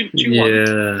beat 2-1.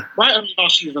 Yeah. Brighton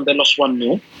last season they lost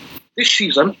 1-0. This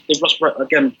season they've lost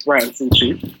Brighton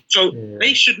 3-2. So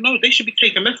they should know. They should be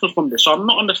taking lessons from this. So I'm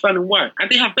not understanding why. And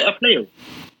they have better players.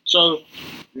 So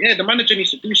yeah, the manager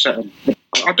needs to do something.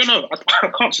 I don't know.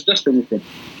 I can't suggest anything.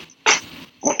 I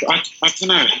don't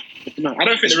know. I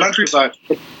don't think the recruits like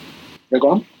they're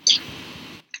gone.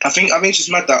 I think it's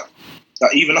just mad that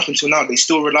even up until now they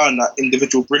still rely on that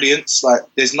individual brilliance. Like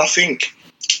there's nothing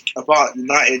about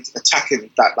United attacking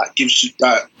that like gives you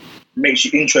that makes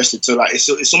you interested. So like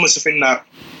it's almost a thing that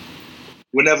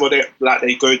whenever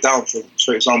they go down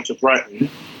for example to Brighton,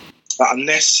 that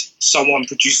unless someone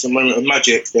produces a moment of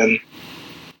magic, then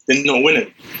they're not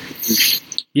winning.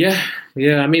 Yeah.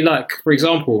 I mean, like for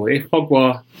example, if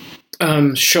Pogba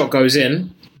shot goes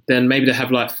in, then maybe they have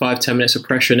like 5-10 minutes of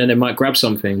pressure, and then they might grab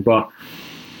something, but.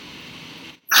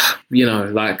 You know,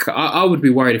 like I would be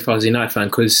worried if I was a United fan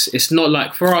because it's not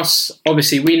like for us.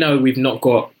 Obviously, we know we've not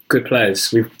got good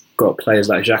players. We've got players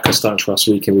like Xhaka starting for us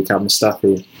week in, week out,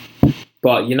 Mustafi.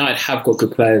 But United have got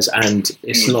good players, and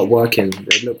it's not working.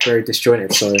 They look very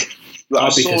disjointed. So I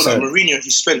saw that Mourinho he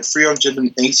spent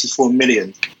 384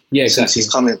 million. Yeah, exactly. Since he's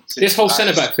coming. This whole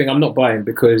centre back thing, I'm not buying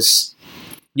because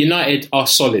United are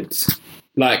solid.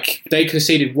 Like they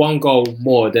conceded 1 goal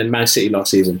more than Man City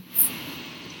last season.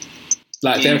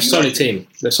 Like they're a solid team,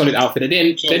 they're a solid outfit. They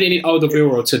didn't need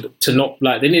Alderweireld to not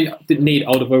like they didn't need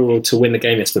Alderweireld to win the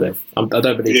game yesterday. I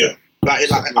don't believe it.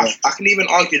 I can even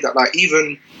argue that like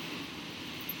even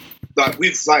like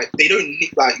with like they don't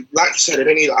need like you said they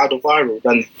don't need Alderweireld,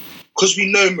 and because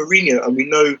we know Mourinho and we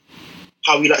know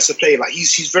how he likes to play. Like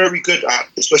he's very good at,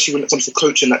 especially when it comes to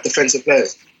coaching like defensive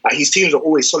players. Like his teams are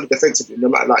always solid defensively, no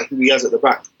matter like who he has at the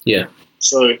back. Yeah.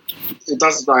 So it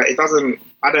doesn't. I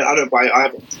don't buy it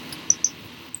either.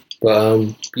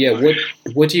 But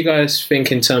what do you guys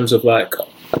think in terms of like?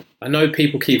 I know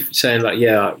people keep saying like,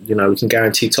 yeah, you know, we can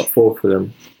guarantee top 4 for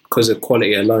them because of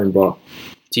quality alone. But what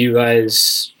do you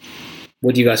guys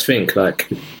think?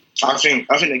 Like, I think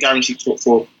they guarantee top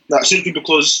 4. Like simply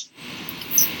because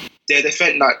they're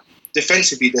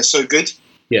defensively they're so good.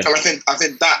 Yeah. And I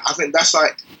think that's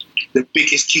like the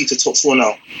biggest key to top 4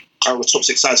 now. With top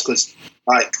 6 sides, because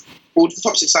like all the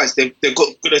top 6 sides, they've got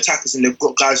good attackers and they've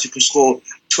got guys who can score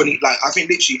 20. Like I think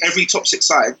literally every top 6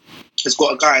 side has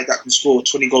got a guy that can score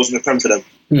 20 goals in the Prem for them.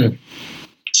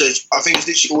 So I think it's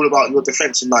literally all about your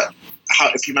defense and like how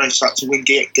if you manage to win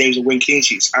games and win clean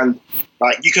sheets. And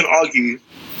like you can argue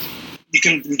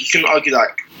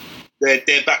like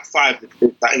their back 5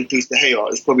 that includes De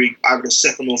Gea is probably either the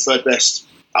 2nd or 3rd best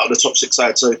out of the top 6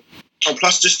 sides. So and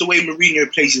plus just the way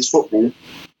Mourinho plays his football.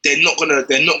 They're not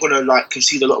gonna like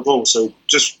concede a lot of goals. So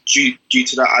just due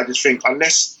to that, I just think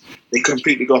unless they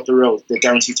completely go off the rails, they're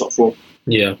guaranteed top 4.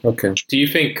 Yeah. Okay. Do you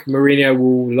think Mourinho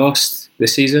will last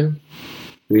this season?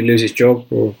 Will he lose his job?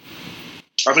 Or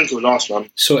I think he'll last,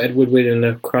 man. Saw Ed Woodward in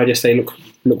the crowd yesterday.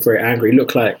 Looked very angry.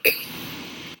 Looked like.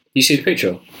 You see the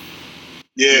picture?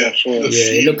 Yeah, sure.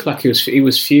 Yeah, it looked like he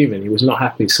was fuming. He was not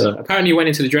happy. So apparently he went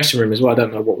into the dressing room as well. I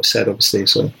don't know what was said, obviously.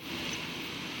 So.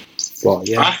 Well,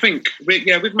 yeah. I think,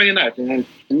 with Man United,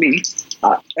 for me,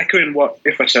 echoing what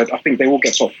Ifa said, I think they will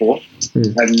get top 4.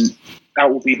 And that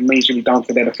will be majorly down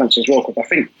to their defence as well. Because I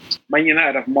think Man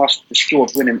United have mastered the skill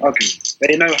of winning ugly.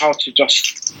 They know how to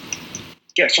just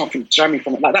get something jammy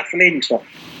from it, like that Fellaini stuff.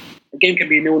 The game can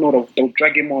be 0-0. They'll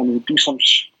drag him on, he'll do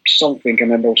something,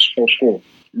 and then they'll score,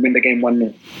 win the game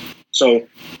 1-0. So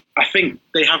I think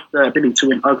they have the ability to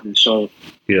win ugly. So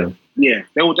yeah,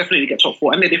 they will definitely get top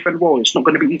 4, and they defend well. It's not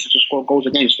going to be easy to score goals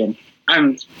against them.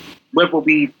 And whether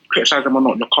we criticise them or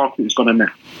not, Lukaku is going to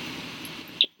net.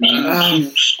 He'll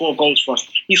score goals for us.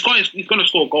 He's going to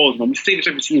score goals, man. We say this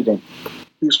every season.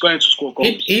 He's going to score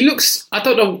goals. He looks. I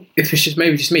don't know if it's just me,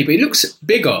 but he looks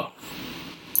bigger.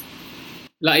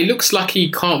 Like he looks like he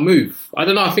can't move. I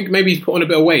don't know. I think maybe he's put on a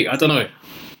bit of weight. I don't know.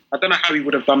 I don't know how he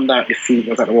would have done that if he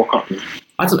was at the World Cup.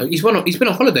 I don't know. He's been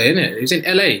on holiday, isn't it? He's in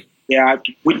LA. Yeah,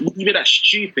 would he be that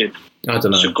stupid? I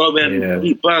don't know. To go and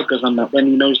eat burgers and that when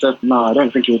he knows that. No, I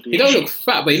don't think he'll do. He don't look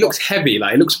fat, but he looks heavy.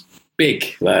 Like he looks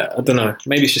big. Like I don't know.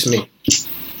 Maybe it's just me.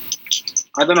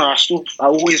 I don't know. I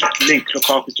always link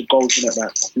Lukaku to goals in it.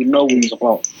 Like we know what he's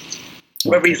about.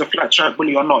 Whether he's a flat track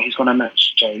bully or not, he's gonna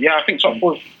match. So yeah, I think top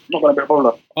 4 is not gonna be a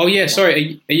bowler. Oh yeah,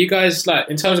 sorry. Are you guys like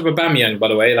in terms of Aubameyang? By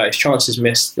the way, like his chances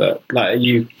missed. Like are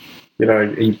you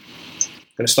gonna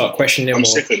start questioning him? I'm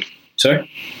sickened. Sorry.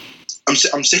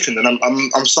 I'm sickened, and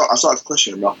I started to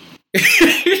question him now. I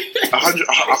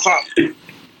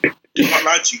can't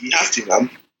lie to you. You have to, man.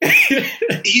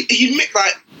 He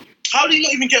like, how did he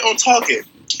not even get on target?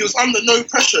 He was under no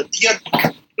pressure. He had.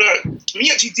 When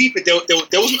he actually deep it, there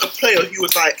wasn't a player who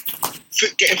was like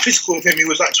getting physical with him. He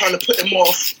was like trying to put him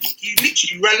off. He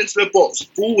literally ran into the box.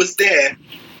 Ball was there.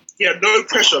 He had no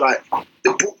pressure. Like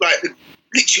the ball,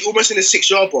 literally almost in the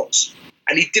 6-yard box,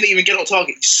 and he didn't even get on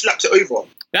target. He slapped it over.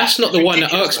 That's not the one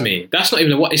that irks me. That's not even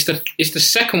the one. It's the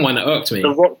second one that irked me.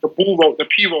 The ball roll, the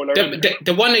P roll.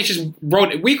 The one they just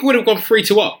rolled. We would have gone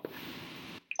 3-2 up.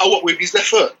 Oh, what, with his left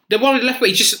foot? The one with the left foot,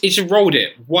 he just rolled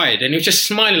it wide, and he was just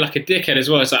smiling like a dickhead as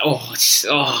well. It's like,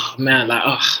 oh man, like,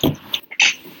 oh. Do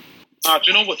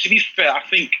you know what? To be fair, I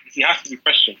think he has to be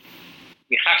questioned.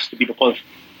 He has to be, because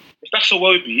if that's a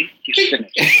Wobie, he's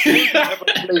finished. He never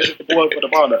plays the ball over the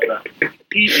bar like that.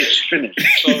 He is finished.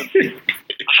 So we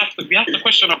have to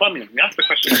question Aubameyang. I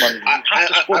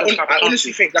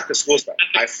honestly think Laka scores that.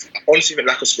 I honestly think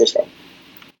Laka scores that.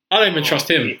 I don't even trust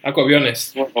him. I've got to be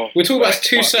honest. We're talking about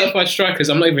 2 certified strikers.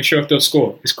 I'm not even sure if they'll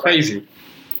score. It's crazy.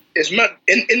 It's mad.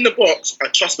 In the box, I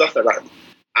trust Laka. Like,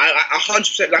 I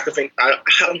 100% Laka think. I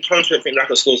 100% think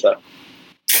Laka scores that.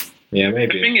 Yeah,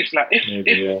 maybe. The thing is, like,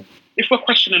 if we're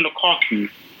questioning Lukaku,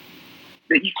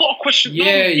 you got to question.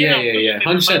 Yeah. 100%. You know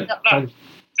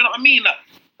what I mean? Like,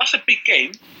 that's a big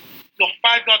game. You're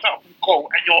 5 yards out from goal,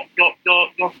 and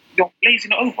you're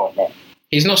blazing it over. Like.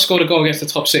 He's not scored a goal against the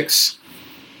top 6.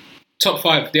 Top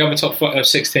 5, the other top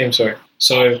 6 teams, sorry.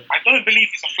 So I don't believe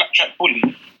he's a flat track bully,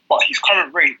 but his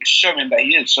current rate is showing that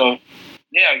he is. So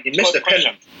yeah, he missed the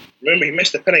penalty. Remember, he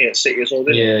missed the penalty at City as well,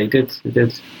 didn't he? Yeah, he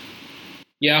did.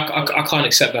 Yeah, I can't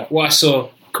accept that. What I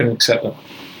saw, couldn't accept that.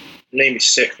 Name is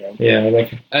sick, man. Yeah,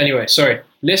 okay. Anyway, sorry.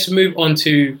 Let's move on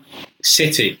to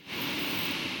City.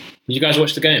 Did you guys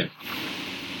watch the game?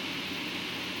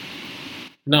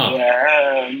 No.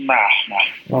 Yeah, nah.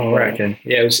 Oh, right, okay.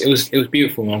 Yeah, it was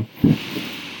beautiful, man.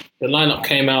 The lineup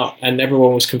came out and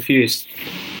everyone was confused.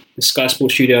 The Sky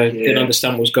Sports studio didn't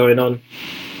understand what was going on.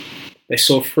 They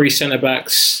saw 3 centre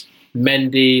backs,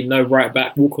 Mendy, no right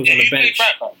back, Walker was on the bench.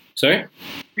 Sorry?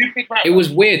 It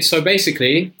was weird. So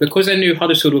basically, because they knew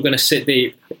Huddersfield were going to sit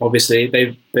deep, obviously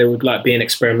they would like being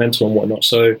experimental and whatnot.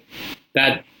 So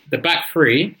that the back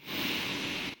 3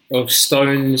 of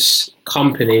Stones,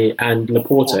 Company, and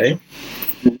Laporte.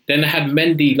 Then they had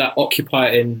Mendy like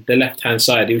occupying the left-hand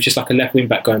side. He was just like a left wing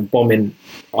back going bombing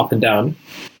up and down.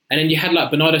 And then you had like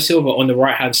Bernardo Silva on the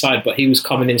right-hand side, but he was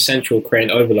coming in central,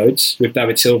 creating overloads with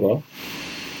David Silva.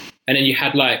 And then you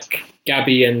had like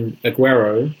Gabby and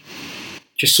Aguero,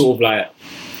 just sort of like,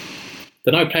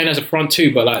 don't know, playing as a front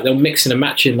 2, but like they were mixing and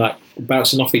matching, like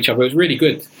bouncing off each other. It was really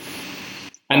good.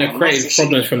 And they created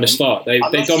problems from the start. They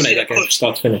dominated that game from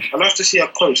start to finish. I'd love to see a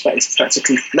coach that is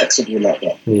practically flexible like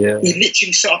that. Yeah. He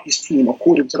literally set up his team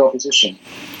according to the opposition.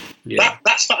 Yeah.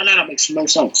 That starting lineup makes no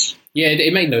sense. Yeah,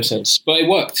 it made no sense, but it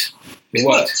worked. It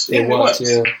worked.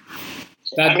 Yeah.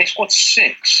 And they scored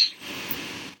 6.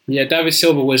 Yeah, David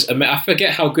Silva was. I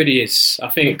forget how good he is. I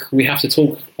think we have to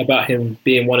talk about him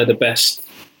being one of the best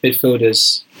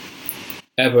midfielders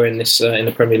ever in this in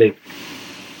the Premier League.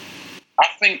 I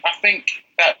think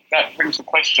that brings the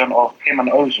question of him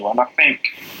and Ozil, and I think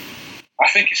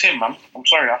it's him, man. I'm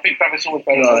sorry. I think David Silva's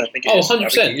better. No,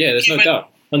 100%. Yeah, there's no doubt.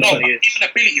 100%. No, even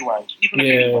ability-wise.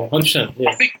 Yeah, 100%. Yeah.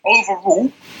 I think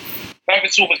overall,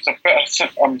 David Silva's a better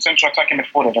central attacking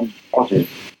midfielder than Ozil.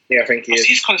 Yeah, I think he is.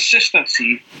 His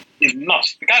consistency is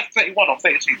nuts. The guy's 31 or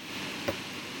 32.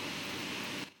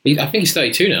 I think he's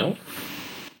 32 now.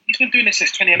 He's been doing this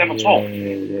since 2011-12.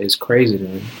 Yeah, it's crazy,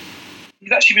 man.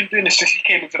 He's actually been doing this since he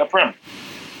came into the Prem.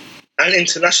 And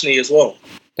internationally as well.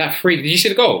 That free. Did you see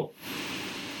the goal?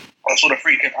 I saw the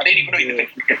free kick. I didn't even know he could take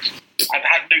free kicks. I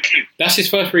had no clue. That's his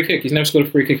first free kick. He's never scored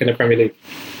a free kick in the Premier League.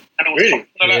 And it was Really?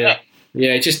 something like that.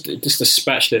 Yeah, just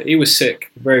dispatched it. He was sick.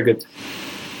 Very good.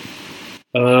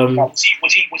 Was he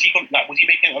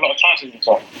making a lot of chances and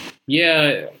stuff?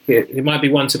 Yeah, it might be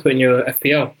one to put in your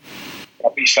FPL.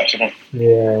 I'll be slapping him.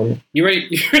 Yeah. You ready?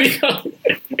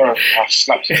 Bro, I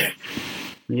slapped him.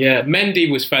 Yeah,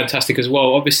 Mendy was fantastic as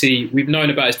well. Obviously, we've known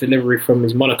about his delivery from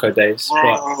his Monaco days,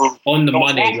 but on the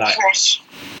money, like cross,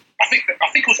 I think it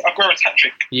was Aguero's hat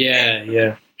trick.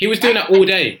 Yeah. He was doing that all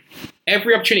day.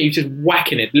 Every opportunity, he was just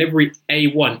whacking it. Delivery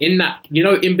A1 in that,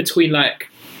 in between like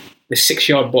the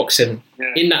 6-yard box and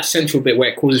in that central bit where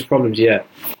it causes problems. Yeah,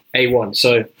 A1.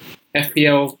 So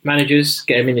FPL managers,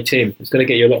 get him in your team. It's going to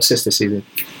get you a lot of assists this season.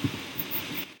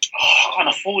 I can't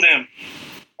afford him.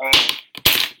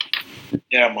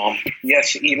 Yeah, man. Yeah,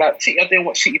 City are doing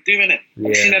what City do, innit? Have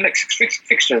you seen their next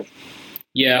fixtures?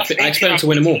 Yeah, I expect them to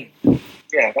win them all.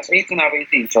 Yeah, that's 18 out of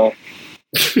 18, so...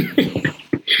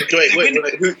 Wait.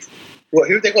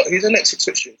 Who have they got? Who's the next 6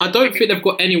 fixtures? I don't think they've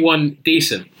got anyone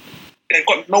decent. They've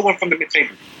got no one from the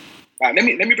mid-table. Let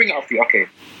me bring it up for you. Okay.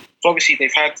 So obviously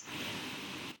they've had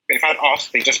us.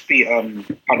 They just beat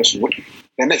Huddersfield.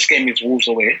 Their next game is Wolves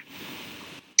away.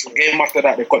 Game after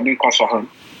that, they've got Newcastle at home.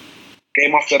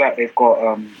 Game after that, they've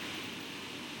got and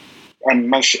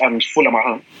Fulham at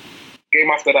home.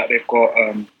 Game after that, they've got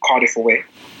Cardiff away.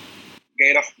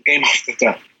 Game after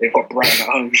that, they've got Brighton at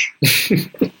home.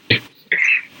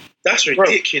 That's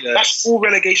ridiculous. Bro, that's all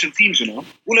relegation teams,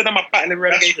 All of them are battling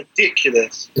relegation. That's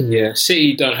ridiculous. Yeah,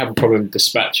 City don't have a problem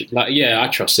dispatching. I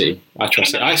trust City. I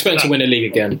expect them to win the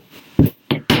league again. But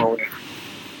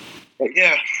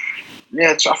yeah.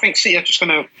 So I think City are just going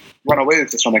to run away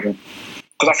with this one again.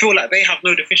 Because I feel like they have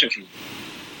no deficiencies.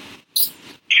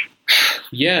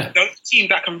 Yeah. The only team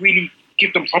that can really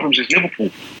give them problems is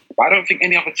Liverpool. But I don't think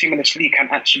any other team in this league can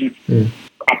actually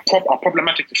are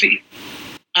problematic to City.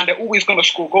 And they're always going to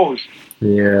score goals.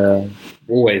 Yeah,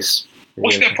 always.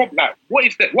 What's their problem? Like, what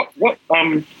is that? What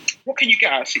can you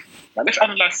get out of City? Like, let's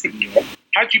analyze City. Right?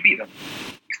 How do you beat them?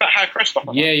 It's that high press stuff.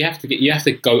 Yeah, you have to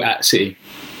go at City.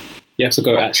 You have to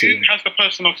go at City. Who has the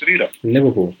personnel to do that?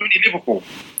 Liverpool. Only Liverpool.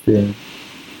 Yeah.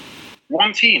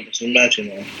 One team. Just imagine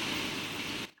that.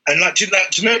 And like, do you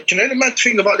know the mad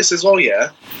thing about this as well?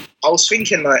 Yeah, I was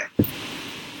thinking like.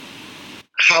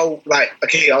 I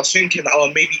was thinking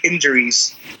that maybe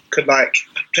injuries could like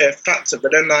play a factor,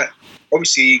 but then like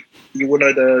obviously you will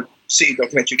know the City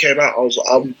documentary came out. I was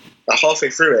like halfway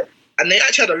through it, and they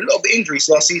actually had a lot of injuries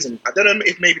last season. I don't know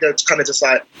if maybe they're kind of just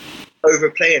like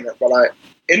overplaying it, but like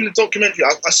in the documentary,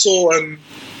 I saw De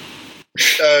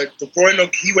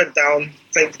Bruyne, he went down.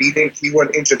 Thankfully, he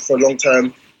wasn't injured for a long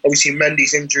term. Obviously,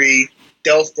 Mendy's injury,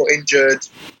 Delph got injured,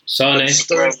 Stones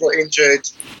got injured.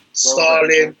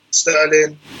 Sterling,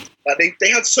 like they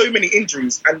had so many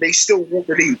injuries and they still won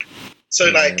the league. So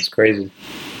like, it's crazy.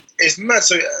 It's mad.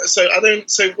 So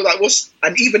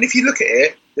and even if you look at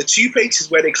it, the 2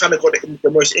 places where they kind of got the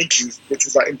most injuries, which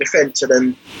was like in defence, and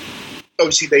then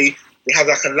obviously they have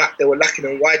like they were lacking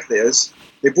in wide players.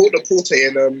 They brought Laporte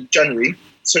in January,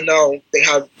 so now they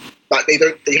have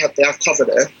cover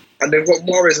there, and they've got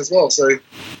Mahrez as well. So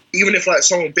even if like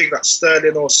someone big like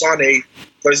Sterling or Sane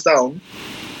goes down,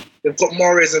 they've got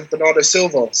Mahrez and Bernardo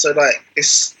Silva, so like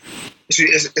it's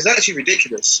actually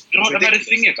ridiculous. You know what the better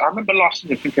thing is? I remember last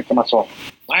season thinking to myself,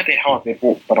 why the hell have they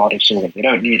bought Bernardo Silva? They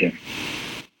don't need him.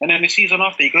 And then the season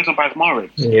after, he goes and buys Mahrez.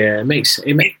 Yeah,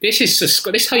 this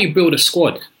is how you build a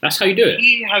squad. That's how you do it.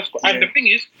 He has, and the thing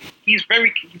is, I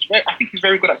think he's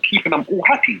very good at keeping them all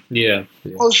happy. Yeah.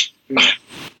 Because, do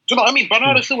you know what I mean?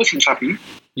 Bernardo Silva seems happy.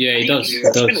 Yeah, he does. He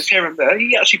gets minutes here and there.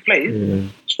 He actually plays. Yeah.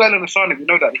 Sterling and Sane, we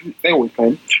know that they always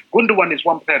play. Gundogan is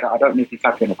one player that I don't know if he's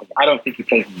happy enough because I don't think he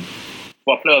plays him.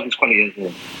 But a player of his quality as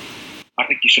well. I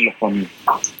think you should look for him.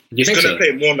 He's going to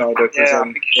play more now though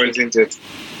because he's injured.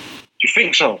 You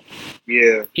think so?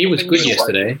 Yeah. He was good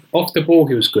yesterday. Off the ball,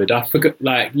 he was good.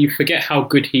 You forget how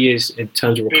good he is in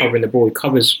terms of recovering the ball. He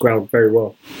covers ground very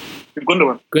well.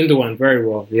 Gundogan, very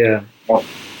well. Yeah.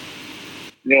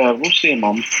 Yeah, we'll see,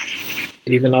 man.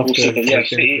 Even after,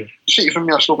 City for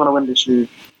me are still gonna win this league.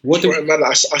 I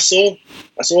saw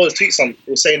a tweet. It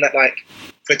was saying that like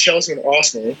for Chelsea and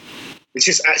Arsenal, this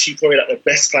is actually probably like the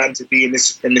best time to be in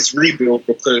this rebuild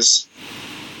because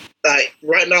like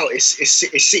right now it's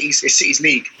City's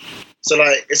league. So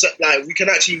like it's like we're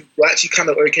actually kind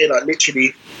of okay. Like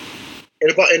literally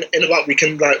in about we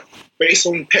can like based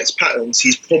on Pep's patterns,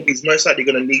 he's most likely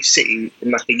going to leave City in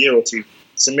like a year or two.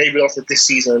 So maybe after this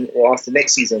season or after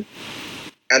next season.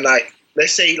 And like,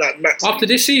 let's say like Max. After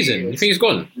this season, you think he's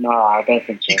gone? Nah, I don't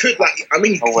think so. He could he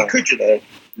could, you know.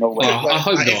 No way. I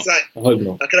hope not. I hope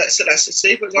not. Like,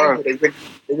 say for example, they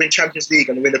win Champions League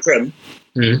and they win the Prem.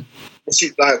 Mm. What's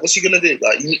he gonna do?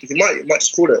 Like, he might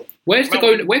just call it. Where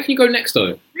can you go next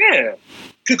though? Yeah.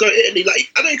 Could go Italy.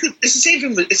 Like, I don't. It's the same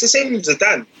thing. It's the same with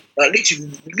Zidane. Like,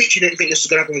 literally didn't think this was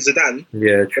gonna happen with Zidane.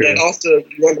 Yeah, true. But then after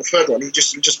he won the third one, he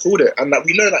just called it. And like,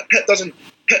 we know that Pep doesn't.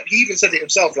 Pep, he even said it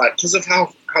himself. Like, because of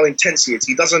how intense he is,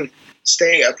 he doesn't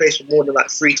stay at a place for more than like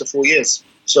 3 to 4 years.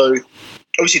 So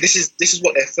obviously, this is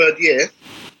what their third year.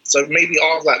 So maybe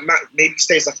after like maybe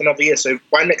stays like another year. So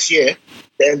by next year,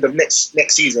 the end of next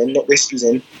season, not this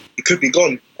season, he could be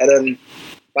gone. And then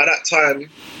by that time,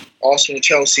 Arsenal,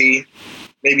 Chelsea,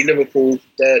 maybe Liverpool,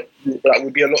 that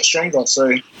would be a lot stronger. So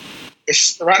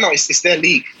right now it's their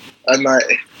league, and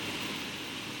like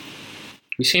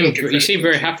you seem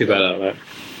very happy about that, right?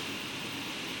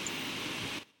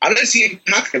 I don't see him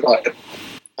happy about it.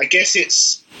 I guess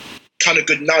it's kind of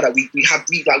good now that we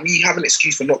have an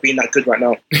excuse for not being that good right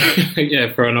now.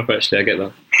 Yeah, fair enough. Actually, I get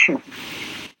that.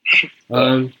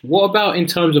 What about in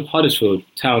terms of Huddersfield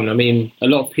Town? I mean, a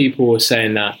lot of people were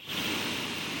saying that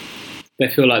they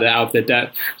feel like they're out of their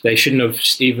depth. They shouldn't have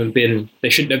even been.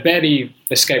 They barely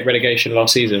escaped relegation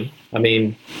last season. I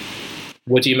mean,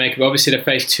 what do you make of? Obviously, they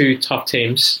faced 2 tough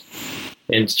teams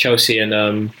in Chelsea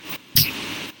and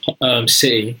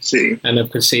City, and have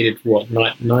conceded what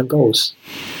 9 goals.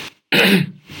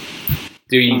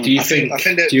 Do you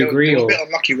agree? They were a bit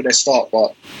unlucky with their start,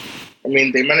 but I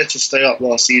mean, they managed to stay up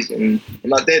last season.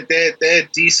 And like they're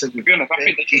decent. To be honest, I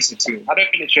think they're decent team. I don't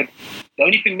think they should. The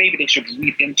only thing maybe they should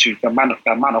read into the man of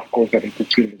goals that they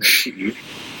conceded in City.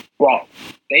 But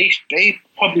they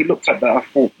probably looked at that and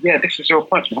thought, yeah, this is 0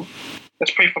 points, man.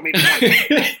 Let's pray for me.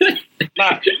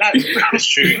 It's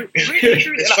true. Really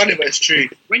true. It's funny, but it's true.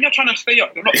 When you're trying to stay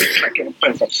up, you're not looking at getting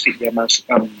points like City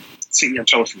and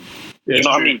Chelsea. Yeah, you know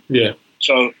what I mean? Yeah.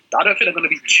 So I don't think they're going to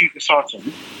be too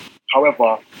disheartened.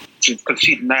 However, to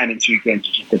concede 9 in 2 games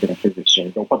is just a physics, so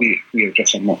they'll probably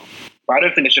readjust them more. But I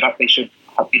don't think they should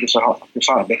be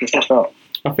disheartened. They can still start.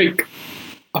 I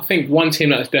think one team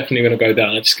that's definitely going to go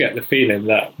down. I just get the feeling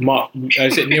that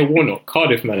is it Neil Warnock,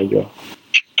 Cardiff manager?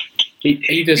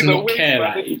 He does not care.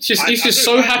 Like, he's just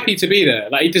so happy to be there.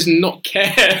 Like, he does not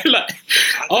care. Like,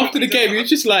 after the game, he was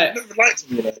just like, after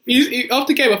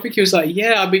the game, I think he was like,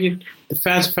 yeah, I mean, the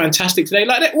fans are fantastic today.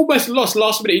 Like, they almost lost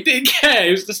last minute. He didn't care.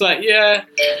 He was just like, yeah,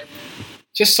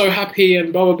 just so happy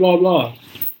and blah, blah, blah, blah.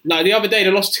 Like, the other day,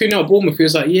 they lost 2-0 at Bournemouth. He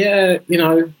was like, yeah, you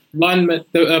know, lineman,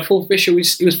 the fourth official, he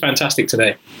was fantastic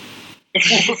today.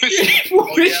 Fourth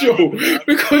official,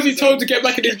 because he told him to get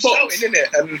back in his box. Shouting,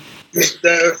 innit?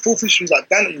 The fourth official was like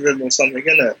dancing with him or something,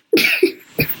 innit?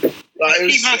 Like, it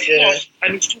was, lost,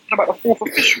 and he's talking about the fourth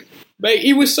official. Mate,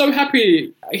 he was so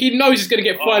happy. He knows he's going to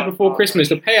get fired before Christmas.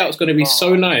 The payout's going to be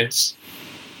so nice.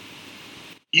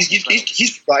 He's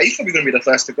probably going to be the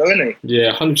first to go, isn't he?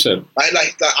 Yeah, 100%.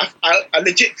 I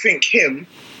legit think him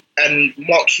and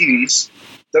Mark Hughes,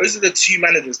 those are the 2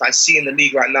 managers that I see in the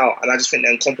league right now, and I just think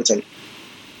they're incompetent.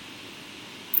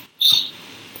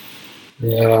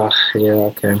 Yeah,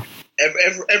 okay.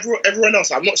 Everyone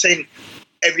else, I'm not saying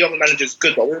every other manager is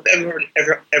good, but with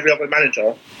every other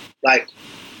manager, like,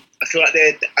 I feel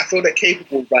they're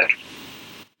capable of like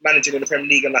managing in the Premier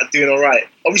League and like doing all right.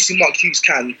 Obviously, Mark Hughes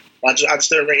can. I just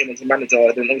don't rate him as a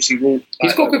manager. Then obviously,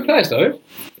 he's got good players though.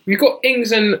 You've got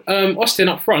Ings and Austin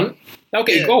up front. They'll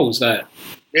get you goals there.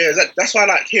 Yeah, that's why I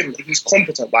like him. He's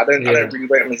competent, but I don't really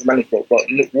rate him as a manager. But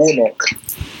Warnock,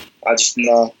 I just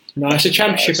no. No, it's a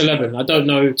Championship 11. I don't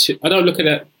know. I don't look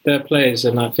at their players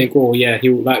and I think, oh yeah, he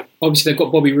like. Obviously, they've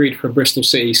got Bobby Reid from Bristol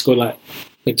City. He scored like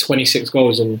I think 26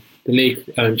 goals in the league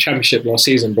Championship last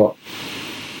season, but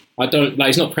I don't like.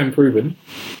 He's not Prem proven.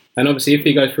 And obviously, if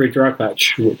he goes through a dry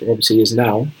patch, which obviously he is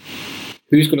now,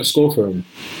 who's going to score for him?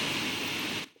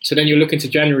 So then you're looking to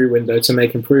January window to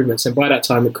make improvements, and by that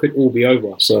time it could all be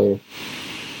over. So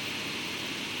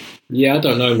yeah, I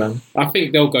don't know, man. I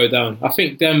think they'll go down. I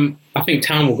think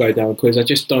Town will go down because I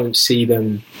just don't see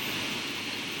them.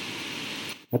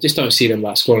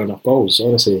 Like scoring enough goals,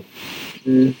 honestly.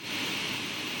 And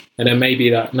then maybe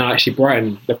that. No, actually,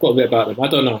 Brighton. They've got a bit about them. I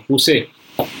don't know. We'll see.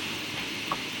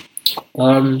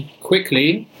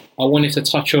 Quickly, I wanted to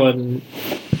touch on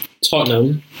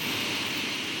Tottenham.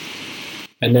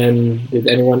 And then, did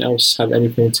anyone else have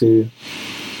anything to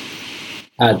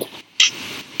add?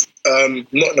 Not in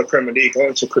the Premier League. I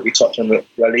want to quickly touch on the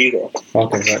La Liga.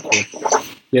 Okay, right, cool.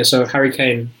 Yeah, so Harry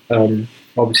Kane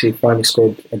obviously finally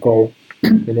scored a goal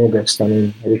in August. I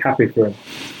mean, are we happy for him?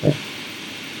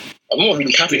 I'm not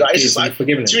really happy. Like, it's just like,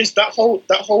 forgiving him. that whole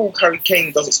Harry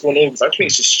Kane doesn't score in August. I think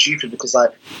it's just stupid because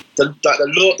like the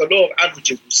law of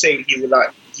averages will say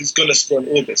he's gonna score in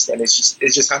August, and it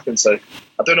just happened. So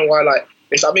I don't know why. Like,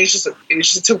 it's just a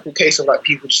typical case of like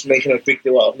people just making a big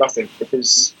deal out of nothing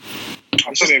because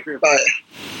it's just like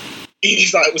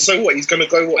he's like, well, so what? He's gonna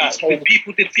go what? Like,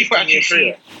 people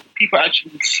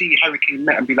actually see Harry Kane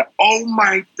net and be like, oh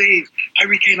my days,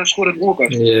 Harry Kane has scored in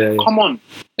August. Yeah. Come on.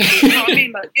 You know what I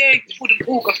mean? Like, yeah, he scored in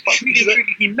August, but really,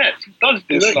 he nets. He does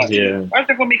this. Exactly. Like, why is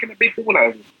everyone making a big deal out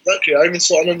of it? Exactly. I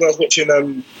remember I was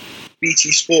watching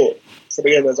BT Sport for the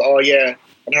game. I was like, oh yeah,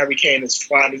 and Harry Kane has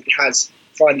finally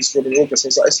scored in August. I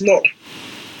was like,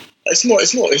 it's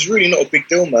really not a big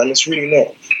deal, man. It's really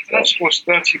not. He scores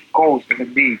 30 goals in the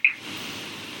league.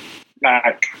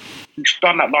 Like, he's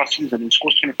done that last season. He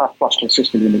scores 25 plus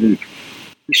consistently in the league.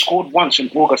 He scored once in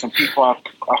August, and people are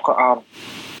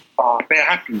bare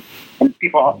happy. And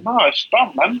people are, no, it's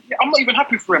dumb, man. I'm not even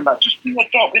happy for him. Like, just do your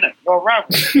job, innit? You're a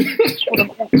rival. Scored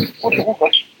in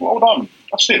August. Well done.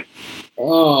 That's it.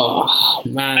 Oh,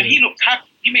 man. And he looked happy.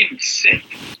 He made me sick.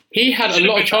 He had a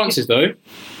lot of chances, though.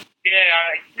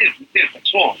 Yeah, he did.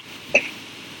 That's all.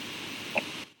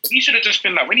 He should have just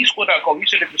been like, when he scored that goal, he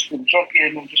should have just been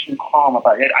jogging and just been calm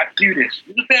about it. I do this.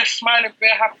 He was there smiling,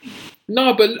 very happy.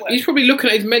 No, but he's probably looking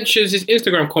at his mentions, his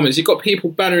Instagram comments. You've got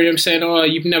people bannering him saying, oh,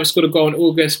 you've never scored a goal in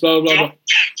August, blah, blah, blah. Do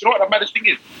you know what the maddest thing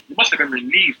is? He must have been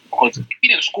relieved because if he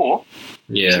didn't score,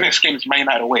 his next game is Man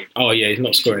United away. Oh, yeah, he's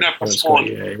not scoring. He never scored.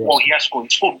 Well, he has scored.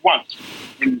 He scored once.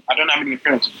 I don't know how many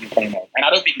appearances he's playing now. And I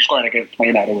don't think he's scoring against Man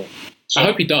United away. So I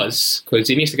hope he does, because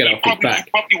he needs to get off his back.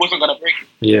 He probably wasn't going to break it.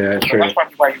 Yeah, so true. That's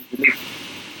probably why he was relieved.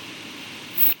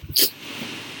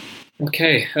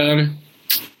 Okay,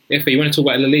 Ife, you want to talk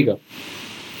about La Liga?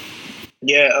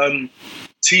 Yeah,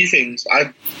 two things.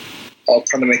 I'll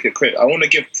kind of make it quick. I want to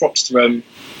give props to Messi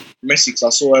because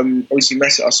I saw obviously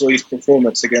Messi. I saw his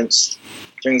performance against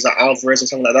things like Alvarez or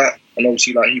something like that, and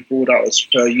obviously like he balled out as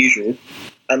per usual.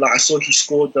 And like I saw he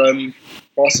scored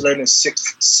Barcelona's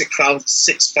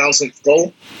 6,000th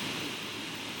goal,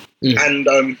 and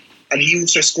he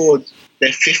also scored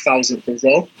their 5,000th as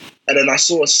well. And then I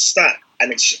saw a stat,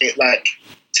 and it like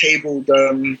tabled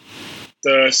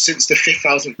since the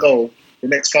 5,000th goal, the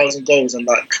next 1,000 goals, and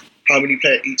like how many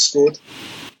players each scored.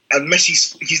 And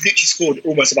Messi, he's literally scored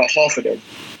almost about half of them.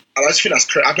 And I just think I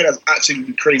think that's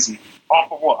absolutely crazy. Half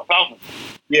of what? 1,000?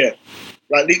 Yeah,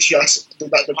 like literally, the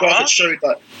graph that showed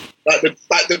that, the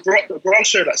graph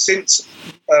showed that since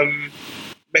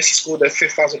Messi scored their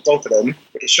 5,000th goal for them,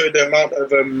 it showed the amount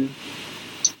of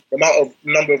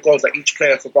number of goals that each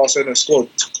player for Barcelona scored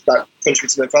that contributed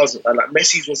to their 1,000. And like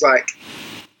Messi's was like,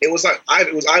 it was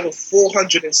either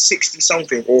 460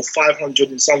 something or 500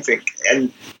 and something.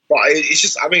 But it's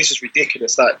just, I mean, it's just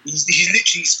ridiculous that he's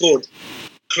literally scored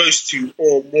close to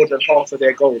or more than half of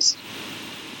their goals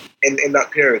in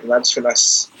that period. And I just think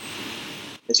it's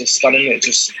just stunning. It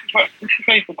just. What should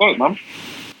you for goal, man?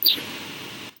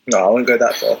 No, I won't go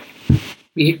that far.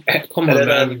 Come on,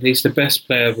 man. He's the best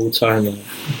player of all time, man.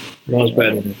 No one's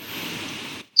better than him.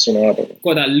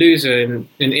 Got that loser in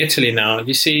Italy now.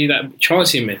 You see that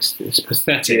chance he missed? It's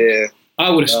pathetic. Yeah. I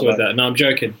would have scored that. No, I'm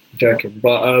joking.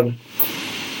 But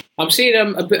I'm seeing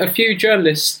a few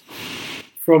journalists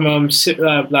from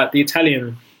like the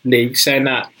Italian league saying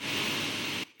that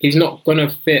he's not going to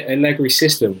fit Allegri's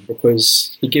system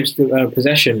because he gives the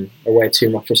possession away too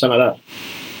much or something like that.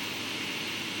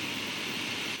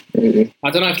 I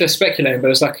don't know if they're speculating,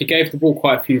 but it's like he gave the ball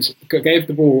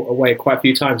away quite a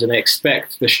few times, and they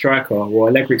expect the striker, or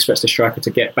Allegri expects the striker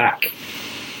to get back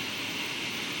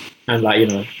and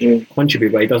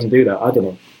contribute, but he doesn't do that. I don't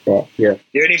know, but yeah.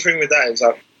 The only thing with that is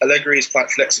that Allegri is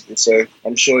quite flexible, so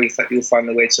I'm sure he'll find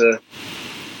a way to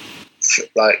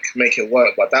make it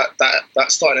work. But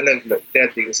that starting 11 looked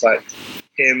deadly. It's like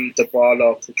him,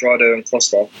 Dybala, Cuadrado, and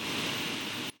Costa.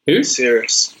 Who?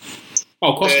 Serious.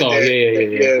 Oh, Costa.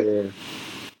 Yeah.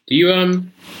 Do you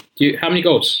how many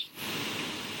goals?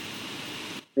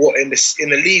 What in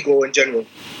the league or in general?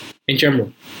 In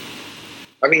general.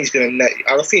 I think he's going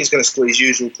to score his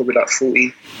usual, probably like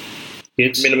 40.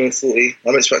 Yes. Minimum 40.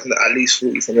 I'm expecting at least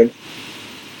 40 from him.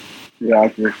 Yeah, I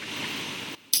agree.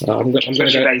 I'm going to go.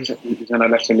 He's going to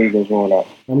left the league as well. Like.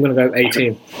 I'm going to go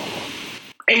 18.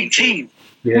 18.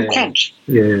 Yeah. Who comes?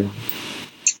 Yeah.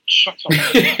 Shut up.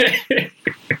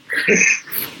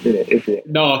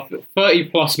 No, 30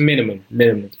 plus minimum.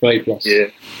 30 plus. Yeah.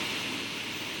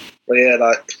 But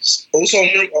yeah, also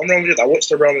on Real Madrid, I watched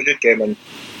the Real Madrid game and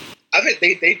I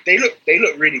think they look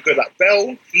really good. Like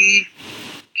Bale, he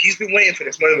he's been waiting for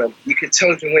this moment. You can tell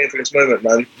he's been waiting for this moment,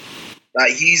 man.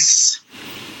 Like he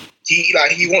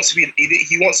wants to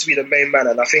be the main man,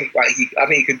 and I think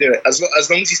he can do it as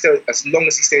long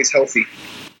as he stays healthy.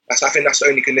 I think that's the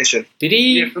only condition. Did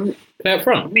he play up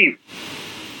front?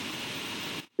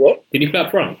 What? Did he play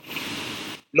up front?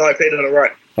 No, I played on the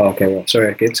right. Oh, okay, right.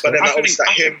 Sorry, kids. But then obviously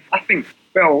him. I think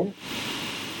Bell.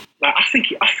 Like I think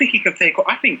he can take.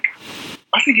 I think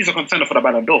he's a contender for the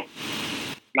Ballon d'Or.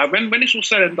 Like when it's all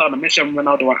said and done, and Messi and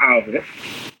Ronaldo are out of it,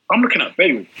 I'm looking at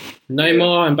Bale.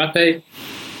 Neymar, Mbappe.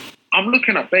 I'm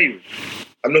looking at Bale.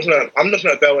 I'm looking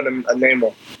at Bale and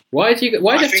Neymar. Why did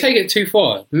you take it too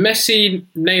far? Messi,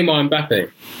 Neymar, Mbappe.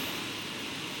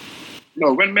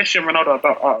 No, when Messi and Ronaldo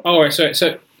are out. Oh, right, so That's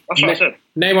what I said.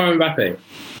 Neymar and Mbappe.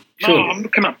 Sure. No, I'm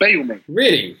looking at Bale, mate.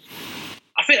 Really?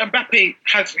 I think Mbappe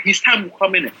has his time will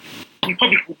come in it. He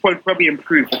will probably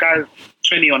improve. The guy's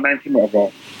 20 or 19 or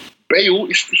whatever. Bale,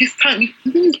 his time. He's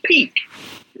in his peak.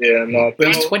 Yeah, no.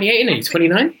 Bale, he's 28, isn't he?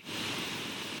 29?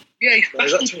 Yeah,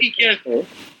 that's his peak years though.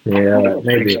 Yeah,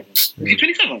 maybe. Is he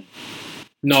 27?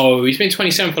 No, he's been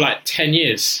 27 for like 10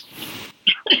 years.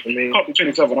 He can't be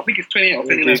 27. I think he's 28 or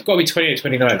 29. He's got to be 28,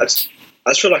 29. I just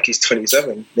feel like he's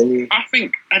 27. I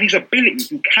think, and his ability,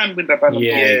 he can win the Ballon d'Or.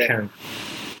 Yeah, he can.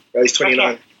 Yeah, he's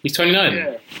 29. He's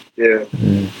 29? Yeah.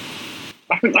 Mm.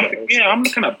 I think, I'm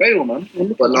looking at Bale, man.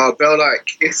 But no, Bale,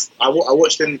 like, I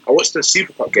watched the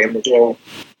Super Cup game as well,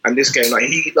 and this game,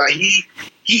 he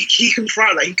can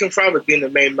thrive. Like, he can thrive with being the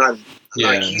main man. Yeah,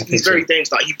 like, he's very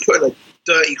dangerous. Like, he put in a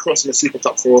dirty cross in the Super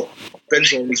Cup for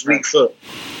Benzema on his weak foot.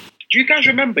 Do you guys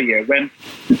remember,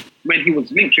 when he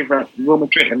was linked with Real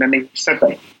Madrid, and then they said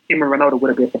that him and Ronaldo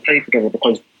wouldn't be able to play together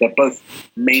because they're both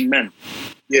main men?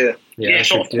 Yeah.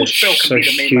 So of course Bale can be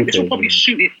the main man. This will probably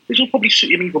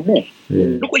suit him even more.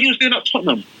 Yeah. Look what he was doing at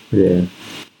Tottenham. Yeah.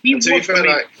 To be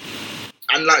fair,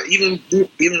 even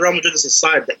Real Madrid as a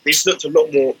side, they just looked a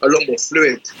lot more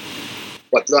fluid.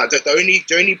 But like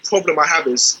the only problem I have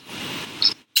is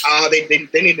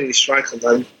they need a new striker,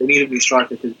 man. They need a new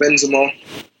striker because Benzema.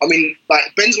 I mean,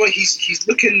 like Benzema, he's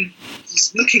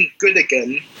looking good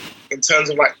again in terms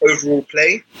of like overall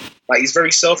play. Like he's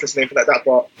very selfless and everything like that.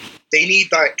 But they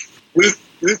need like with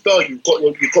Bale, you've got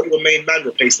your main man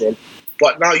replacement.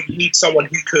 But now you need someone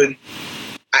who can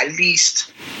at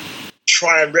least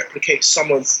try and replicate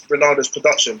some of Ronaldo's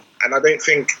production. And I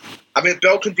mean,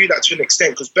 Bale can do that to an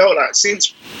extent because Bale, like,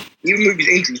 since even with his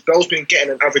injuries, Bale's been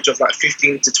getting an average of like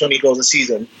 15 to 20 goals a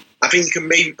season. I think you can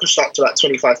maybe push up to like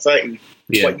 25, 30.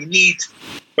 Yeah. But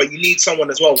you need someone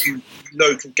as well who you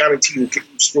know can guarantee you can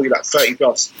score you like 30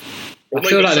 plus. I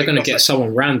feel like they're going to get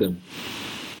someone random.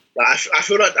 Like, I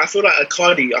feel like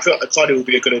Icardi. I feel like Icardi will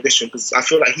be a good addition because I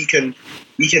feel like he can.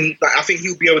 Like, I think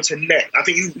he'll be able to net. I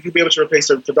think he'll be able to replace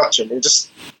the production. And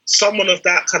just someone of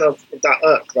that kind of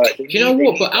irk. Like, Do you know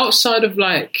what? But outside of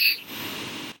like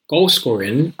goal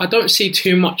scoring, I don't see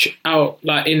too much out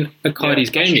like in Icardi's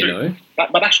game. You know.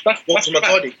 But that's from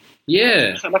Icardi.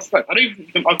 Yeah. That's fact. I don't even think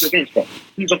you can argue against that.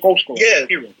 He's a goal scorer. Yeah.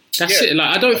 Period. That's it.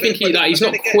 Like I don't think he's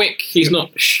not quick. He's not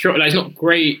strong. Like he's not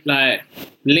great. Like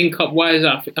link up wise,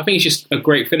 I think he's just a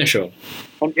great finisher.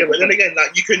 Yeah, but then again,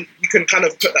 like you can kind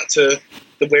of put that to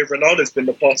the way Ronaldo's been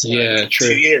the past 2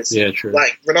 years. Yeah, true.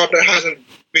 Like Ronaldo hasn't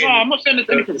been. No, I'm not saying there's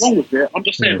anything wrong with it. I'm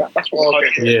just saying that's what.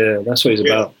 Yeah, that's what he's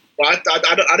about. But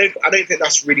I don't think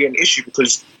that's really an issue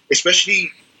because especially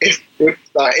if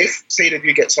say they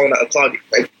do get someone like Icardi,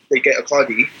 they get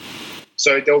Icardi,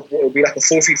 so it'll be like a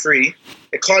 4-3-3.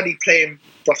 Icardi playing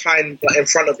behind, like in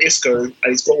front of Isco, and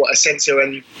he's got Asensio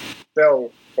and Bale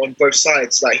on both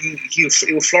sides. Like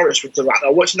he'll flourish because like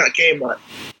watching that game, like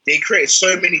they created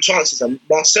so many chances, and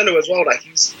Marcelo as well. Like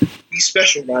he's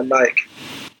special, man. Like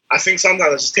I think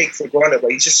sometimes I just take it for granted,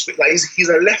 but he's just like he's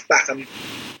a left back, and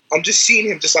I'm just seeing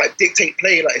him just like dictate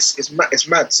play. Like it's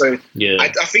mad. So yeah. I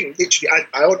think literally,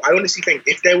 I honestly think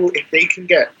if they can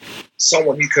get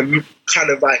someone who can kind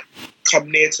of like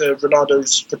come near to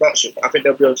Ronaldo's production, I think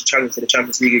they'll be able to challenge for the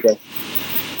Champions League again.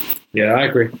 Yeah, I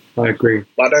agree.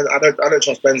 But I don't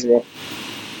trust Benzema.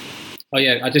 Oh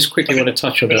yeah, I just quickly want to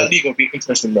touch on that. that. The league will be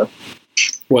interesting though.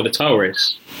 What, the title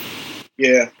race?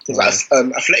 Yeah, because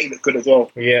Atleti look good as well.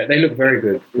 Yeah, they look very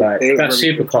good. Like that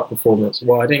Super Cup performance.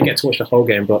 Well, I didn't get to watch the whole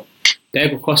game, but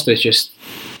Diego Costa is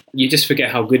you just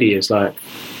forget how good he is. Like,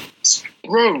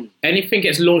 bro, anything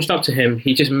gets launched up to him,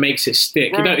 he just makes it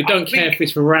stick. Bro, you don't care if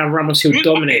it's for Ramos, he'll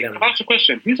dominate them. I'll ask a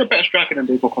question. Who's a better striker than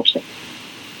Diego Costa?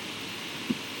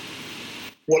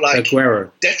 What, like Aguero?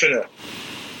 Definite.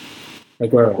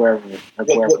 Aguero.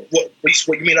 What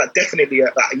you mean? Like definitely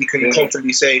that you can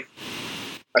confidently say.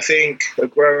 I think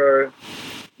Aguero,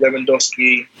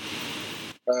 Lewandowski,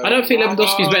 I don't think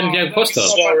Lewandowski's better than Diego Costa.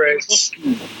 Suarez.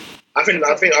 I think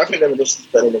Lewandowski's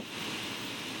better than him.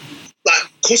 Like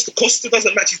Costa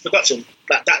doesn't match his production.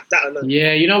 Like that alone.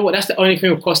 Yeah, you know what? That's the only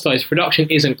thing with Costa. His production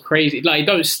isn't crazy. Like, he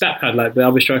don't stat pad like the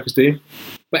other strikers do.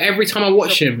 But every time I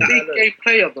watch him, Big game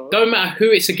player, though. don't matter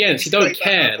who it's against, he don't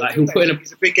care. Like, he'll put in a.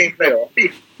 He's a big game player.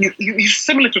 He's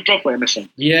similar to Drogba in this sense.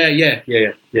 Yeah.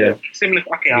 Similar.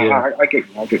 Okay, Yeah. I get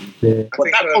you. Yeah.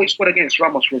 But that goal he scored against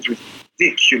Ramos was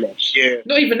ridiculous. Yeah.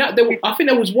 Not even that. I think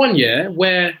there was one year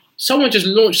where someone just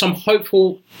launched some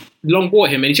hopeful long ball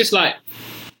at him, and he just like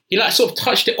sort of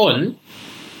touched it on,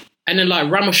 and then like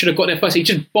Ramos should have got there first. He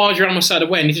just barged Ramos out of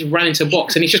the way, and he just ran into the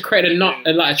box, and he just created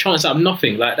a chance out of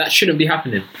nothing. Like, that shouldn't be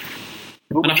happening.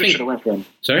 And I think, should have went for him.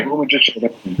 Sorry? Real Madrid should have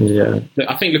went for him. Yeah. Look,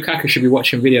 I think Lukaku should be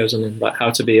watching videos on him, like how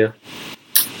to be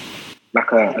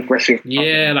Like a aggressive.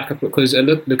 because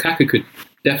Lukaku could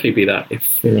definitely be that if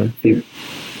he.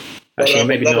 Actually,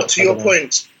 maybe not. To your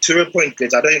point,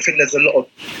 Liz, I don't think there's a lot of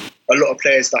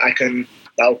players that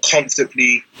will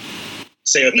comfortably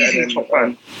say are better Easy than top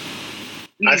five.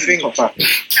 I think. Top five.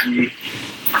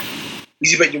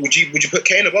 Easy, but would you put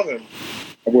Kane above him?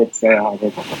 I would say I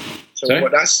would. So Sorry?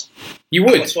 what? That's You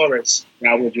would. Suarez.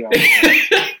 Yeah, I would. Yeah.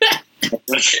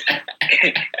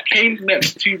 Kane's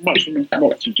next too much for me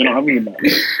not to. Do you know what I mean? Like,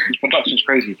 his production's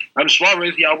crazy. And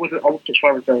Suarez, I would put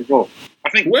Suarez there as well.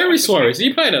 I think. Where is Suarez? Is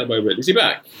he playing at the moment? Is he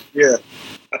back? Yeah.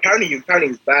 Apparently he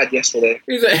was bad yesterday.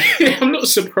 I'm not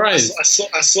surprised. I saw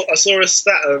a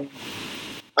stat.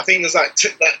 I think it was like Ter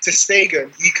Stegen.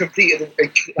 He completed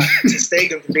Ter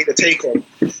Stegen completed the take on,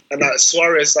 and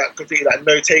Suarez completed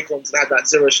no take ons and had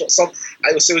 0 shots.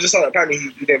 It was just like apparently he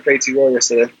didn't play too well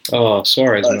yesterday. Oh,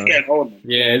 Suarez, man. It's getting old.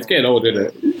 Yeah, it's getting old, isn't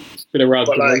it? It's been around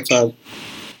for a long time.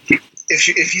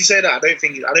 If you say that, I don't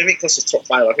think Costa's top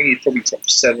 5. I think he's probably top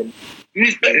 7. Who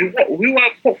are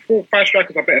top 4, 5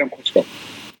 strikers are better than Costa?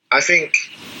 I think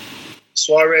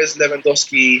Suarez,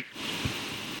 Lewandowski,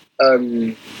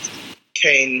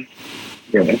 Kane.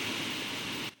 Yeah.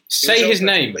 Say his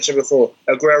name. Mentioned before,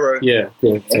 Aguero. Yeah.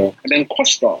 And then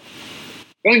Costa.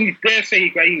 Don't you dare say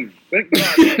Higuain.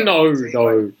 No.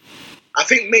 I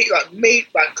think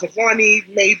Cavani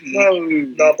maybe. No,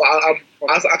 but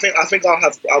I think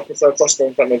I'll prefer Costa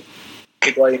in front of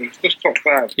Higuain. Just top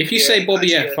 5. If you say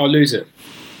Bobby F, I'll lose it.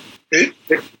 Who?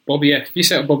 Bobby F. If you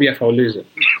say Bobby F, I'll lose it.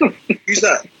 Who's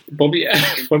that? Bobby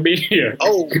F. Firmino.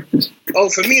 Oh,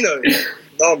 Firmino.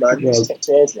 No, man, he's top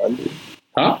 12, man.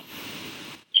 Huh?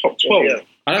 Top 12. Yeah.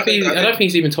 I don't think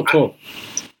he's even top 12.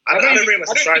 I don't rate him as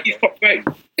a striker. He's top 30.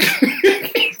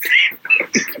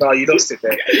 No, you lost it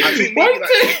there. I think maybe like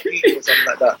 8 or something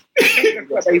like that.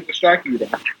 He's a striker, you know.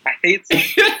 I hate him.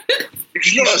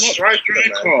 He's not a striker,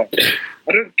 man.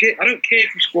 I don't care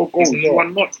if you score goals. You are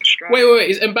not a striker.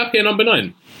 Wait. Is Mbappe a number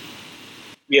 9?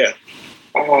 Yeah.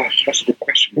 Oh, that's a good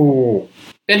question. Ooh.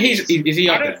 Then is he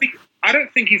up there? I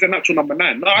don't think he's a natural number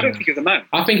 9. No, I don't think he's a 9.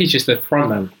 I think he's just a front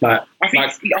man. I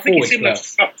think he's similar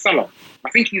to Salah.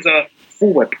 I think he's a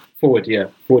forward. Forward, yeah.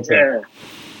 Forward, yeah.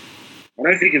 I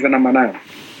don't think he's a number 9.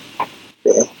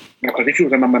 Yeah. Because if he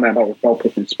was a number 9, that would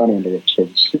put him spanning on the road. So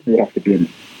he would have to be in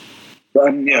it.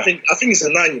 But yeah. I think he's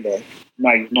a 9, you know. No,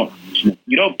 he's not.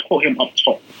 You don't put him up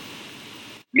top,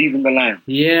 leaving the line.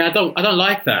 Yeah, I don't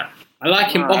like that. I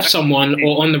like him off someone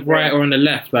or on the right or on the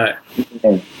left, like.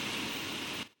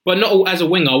 But not as a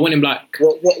winger. I want him like.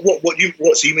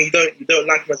 What? So you mean you don't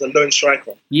like him as a lone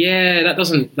striker? Yeah, that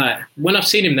doesn't like. When I've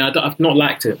seen him now, I've not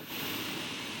liked it.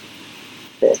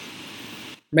 Yeah.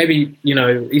 Maybe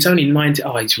he's only 19.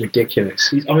 Oh, he's ridiculous.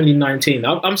 He's only 19.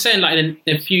 I'm saying like in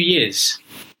a few years,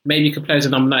 maybe he could play as a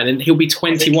number 9, and he'll be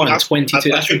 21, 22.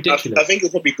 That's ridiculous. I think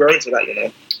he'll probably grow into that,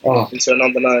 into a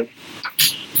number 9.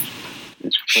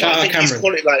 Shout out Cameron. His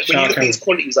quality, when you look at his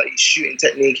qualities, like his shooting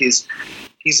technique, he's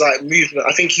like movement.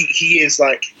 I think he is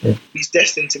like he's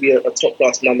destined to be a top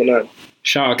class number 9.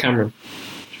 Shout out Cameron.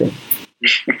 Sure.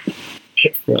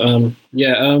 Should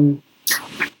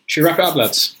we wrap it up,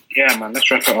 lads? Yeah, man. Let's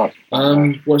wrap it up.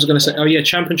 What was I going to say? Oh yeah,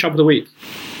 champion chop of the week.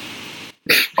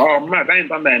 Oh man, they ain't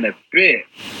done that in a bit.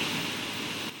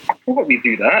 I thought we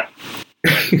do that.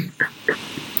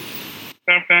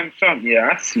 Champ. Yeah,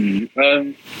 I see.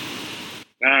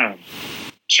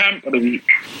 Champ of the week.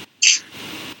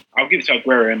 I'll give it to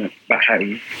Aguero in it, that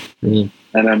Hattie. And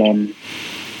then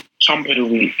Champ of the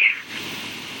week.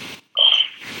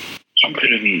 Champ of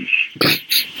the week.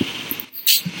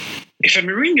 It's a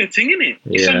Mourinho thing, isn't it?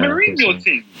 It's a Mourinho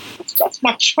thing. That's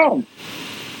my champ.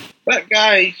 That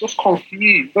guy is just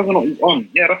confused. Doesn't know what he's on.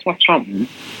 Yeah, that's my champ, man.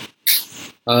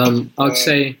 I'd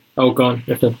say. Oh, gone.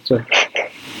 Sorry.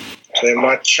 So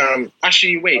my champ.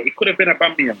 Actually, wait. It could have been a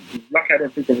Bambian. Lucky I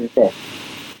didn't think of himself.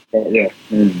 But yeah.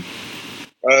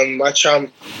 My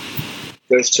champ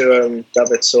goes to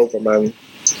David Silva, man.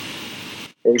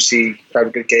 Obviously, had a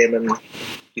good game, and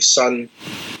his son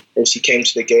obviously came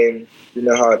to the game. You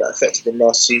know how that affected him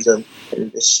last season,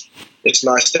 and it's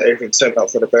nice that everything turned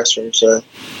out for the best for him. So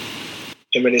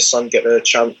him and his son get the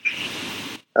champ,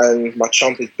 and my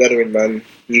champ is Bedouin, man.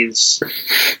 It's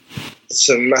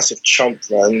a massive chump,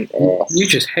 man. You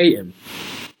just hate him.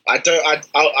 I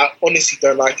honestly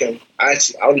don't like him. I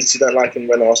honestly don't like him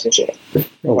when Arsenal shit.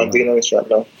 I'm being honest right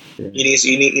now. Yeah. He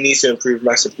needs to improve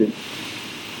massively.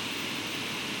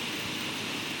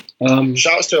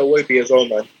 Shouts to Awobi as well,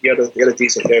 man. He had a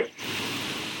decent game.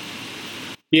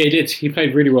 Yeah, he did. He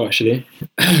played really well, actually.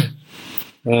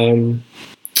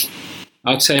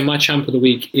 I'd say my champ of the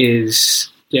week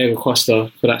is Diego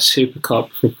Costa for that Super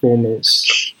Cup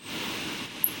performance.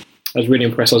 I was really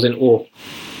impressed. I was in awe.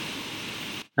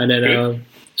 And then,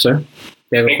 sorry?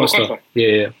 Diego Costa.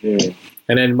 Yeah.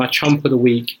 And then my chump of the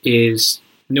week is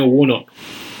Neil Warnock.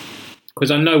 Because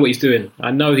I know what he's doing.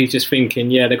 I know he's just thinking,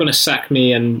 yeah, they're going to sack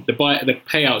me and the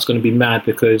payout's going to be mad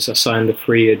because I signed a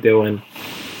 3-year deal and,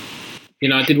 you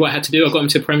know, I did what I had to do. I got him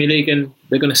to the Premier League and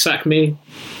they're going to sack me.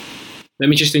 Let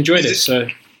me just enjoy this. So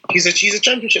he's a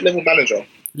championship level manager.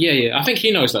 Yeah. I think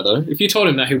he knows that, though. If you told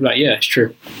him that, he'd be like, yeah, it's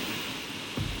true.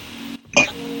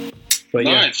 But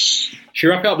nice. Yeah. Should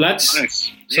we wrap it up, lads?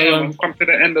 Nice. So, we've come to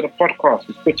the end of the podcast.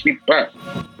 It's good to be back.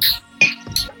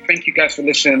 Thank you guys for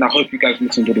listening. I hope you guys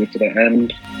listened to the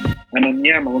end. And then,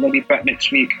 yeah, man, we're going to be back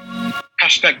next week.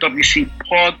 Hashtag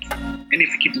WCPod.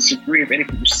 Anything you disagree with,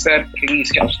 anything we said,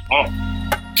 please get us up.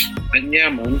 And yeah,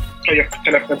 man, tell a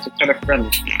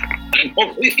friend. And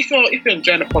if you're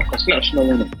enjoying the podcast, let us know,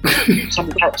 innit? Some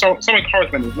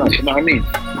encouragement is nice, you know what I mean?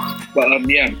 But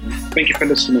yeah, man, thank you for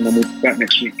listening, and we'll be back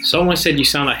next week. Someone said you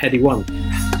sound like Heady One.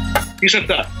 Who said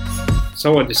that?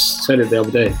 Someone just said it the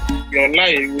other day. You're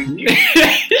lying with you.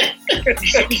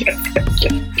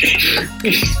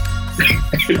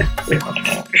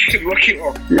 Rock it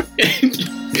off.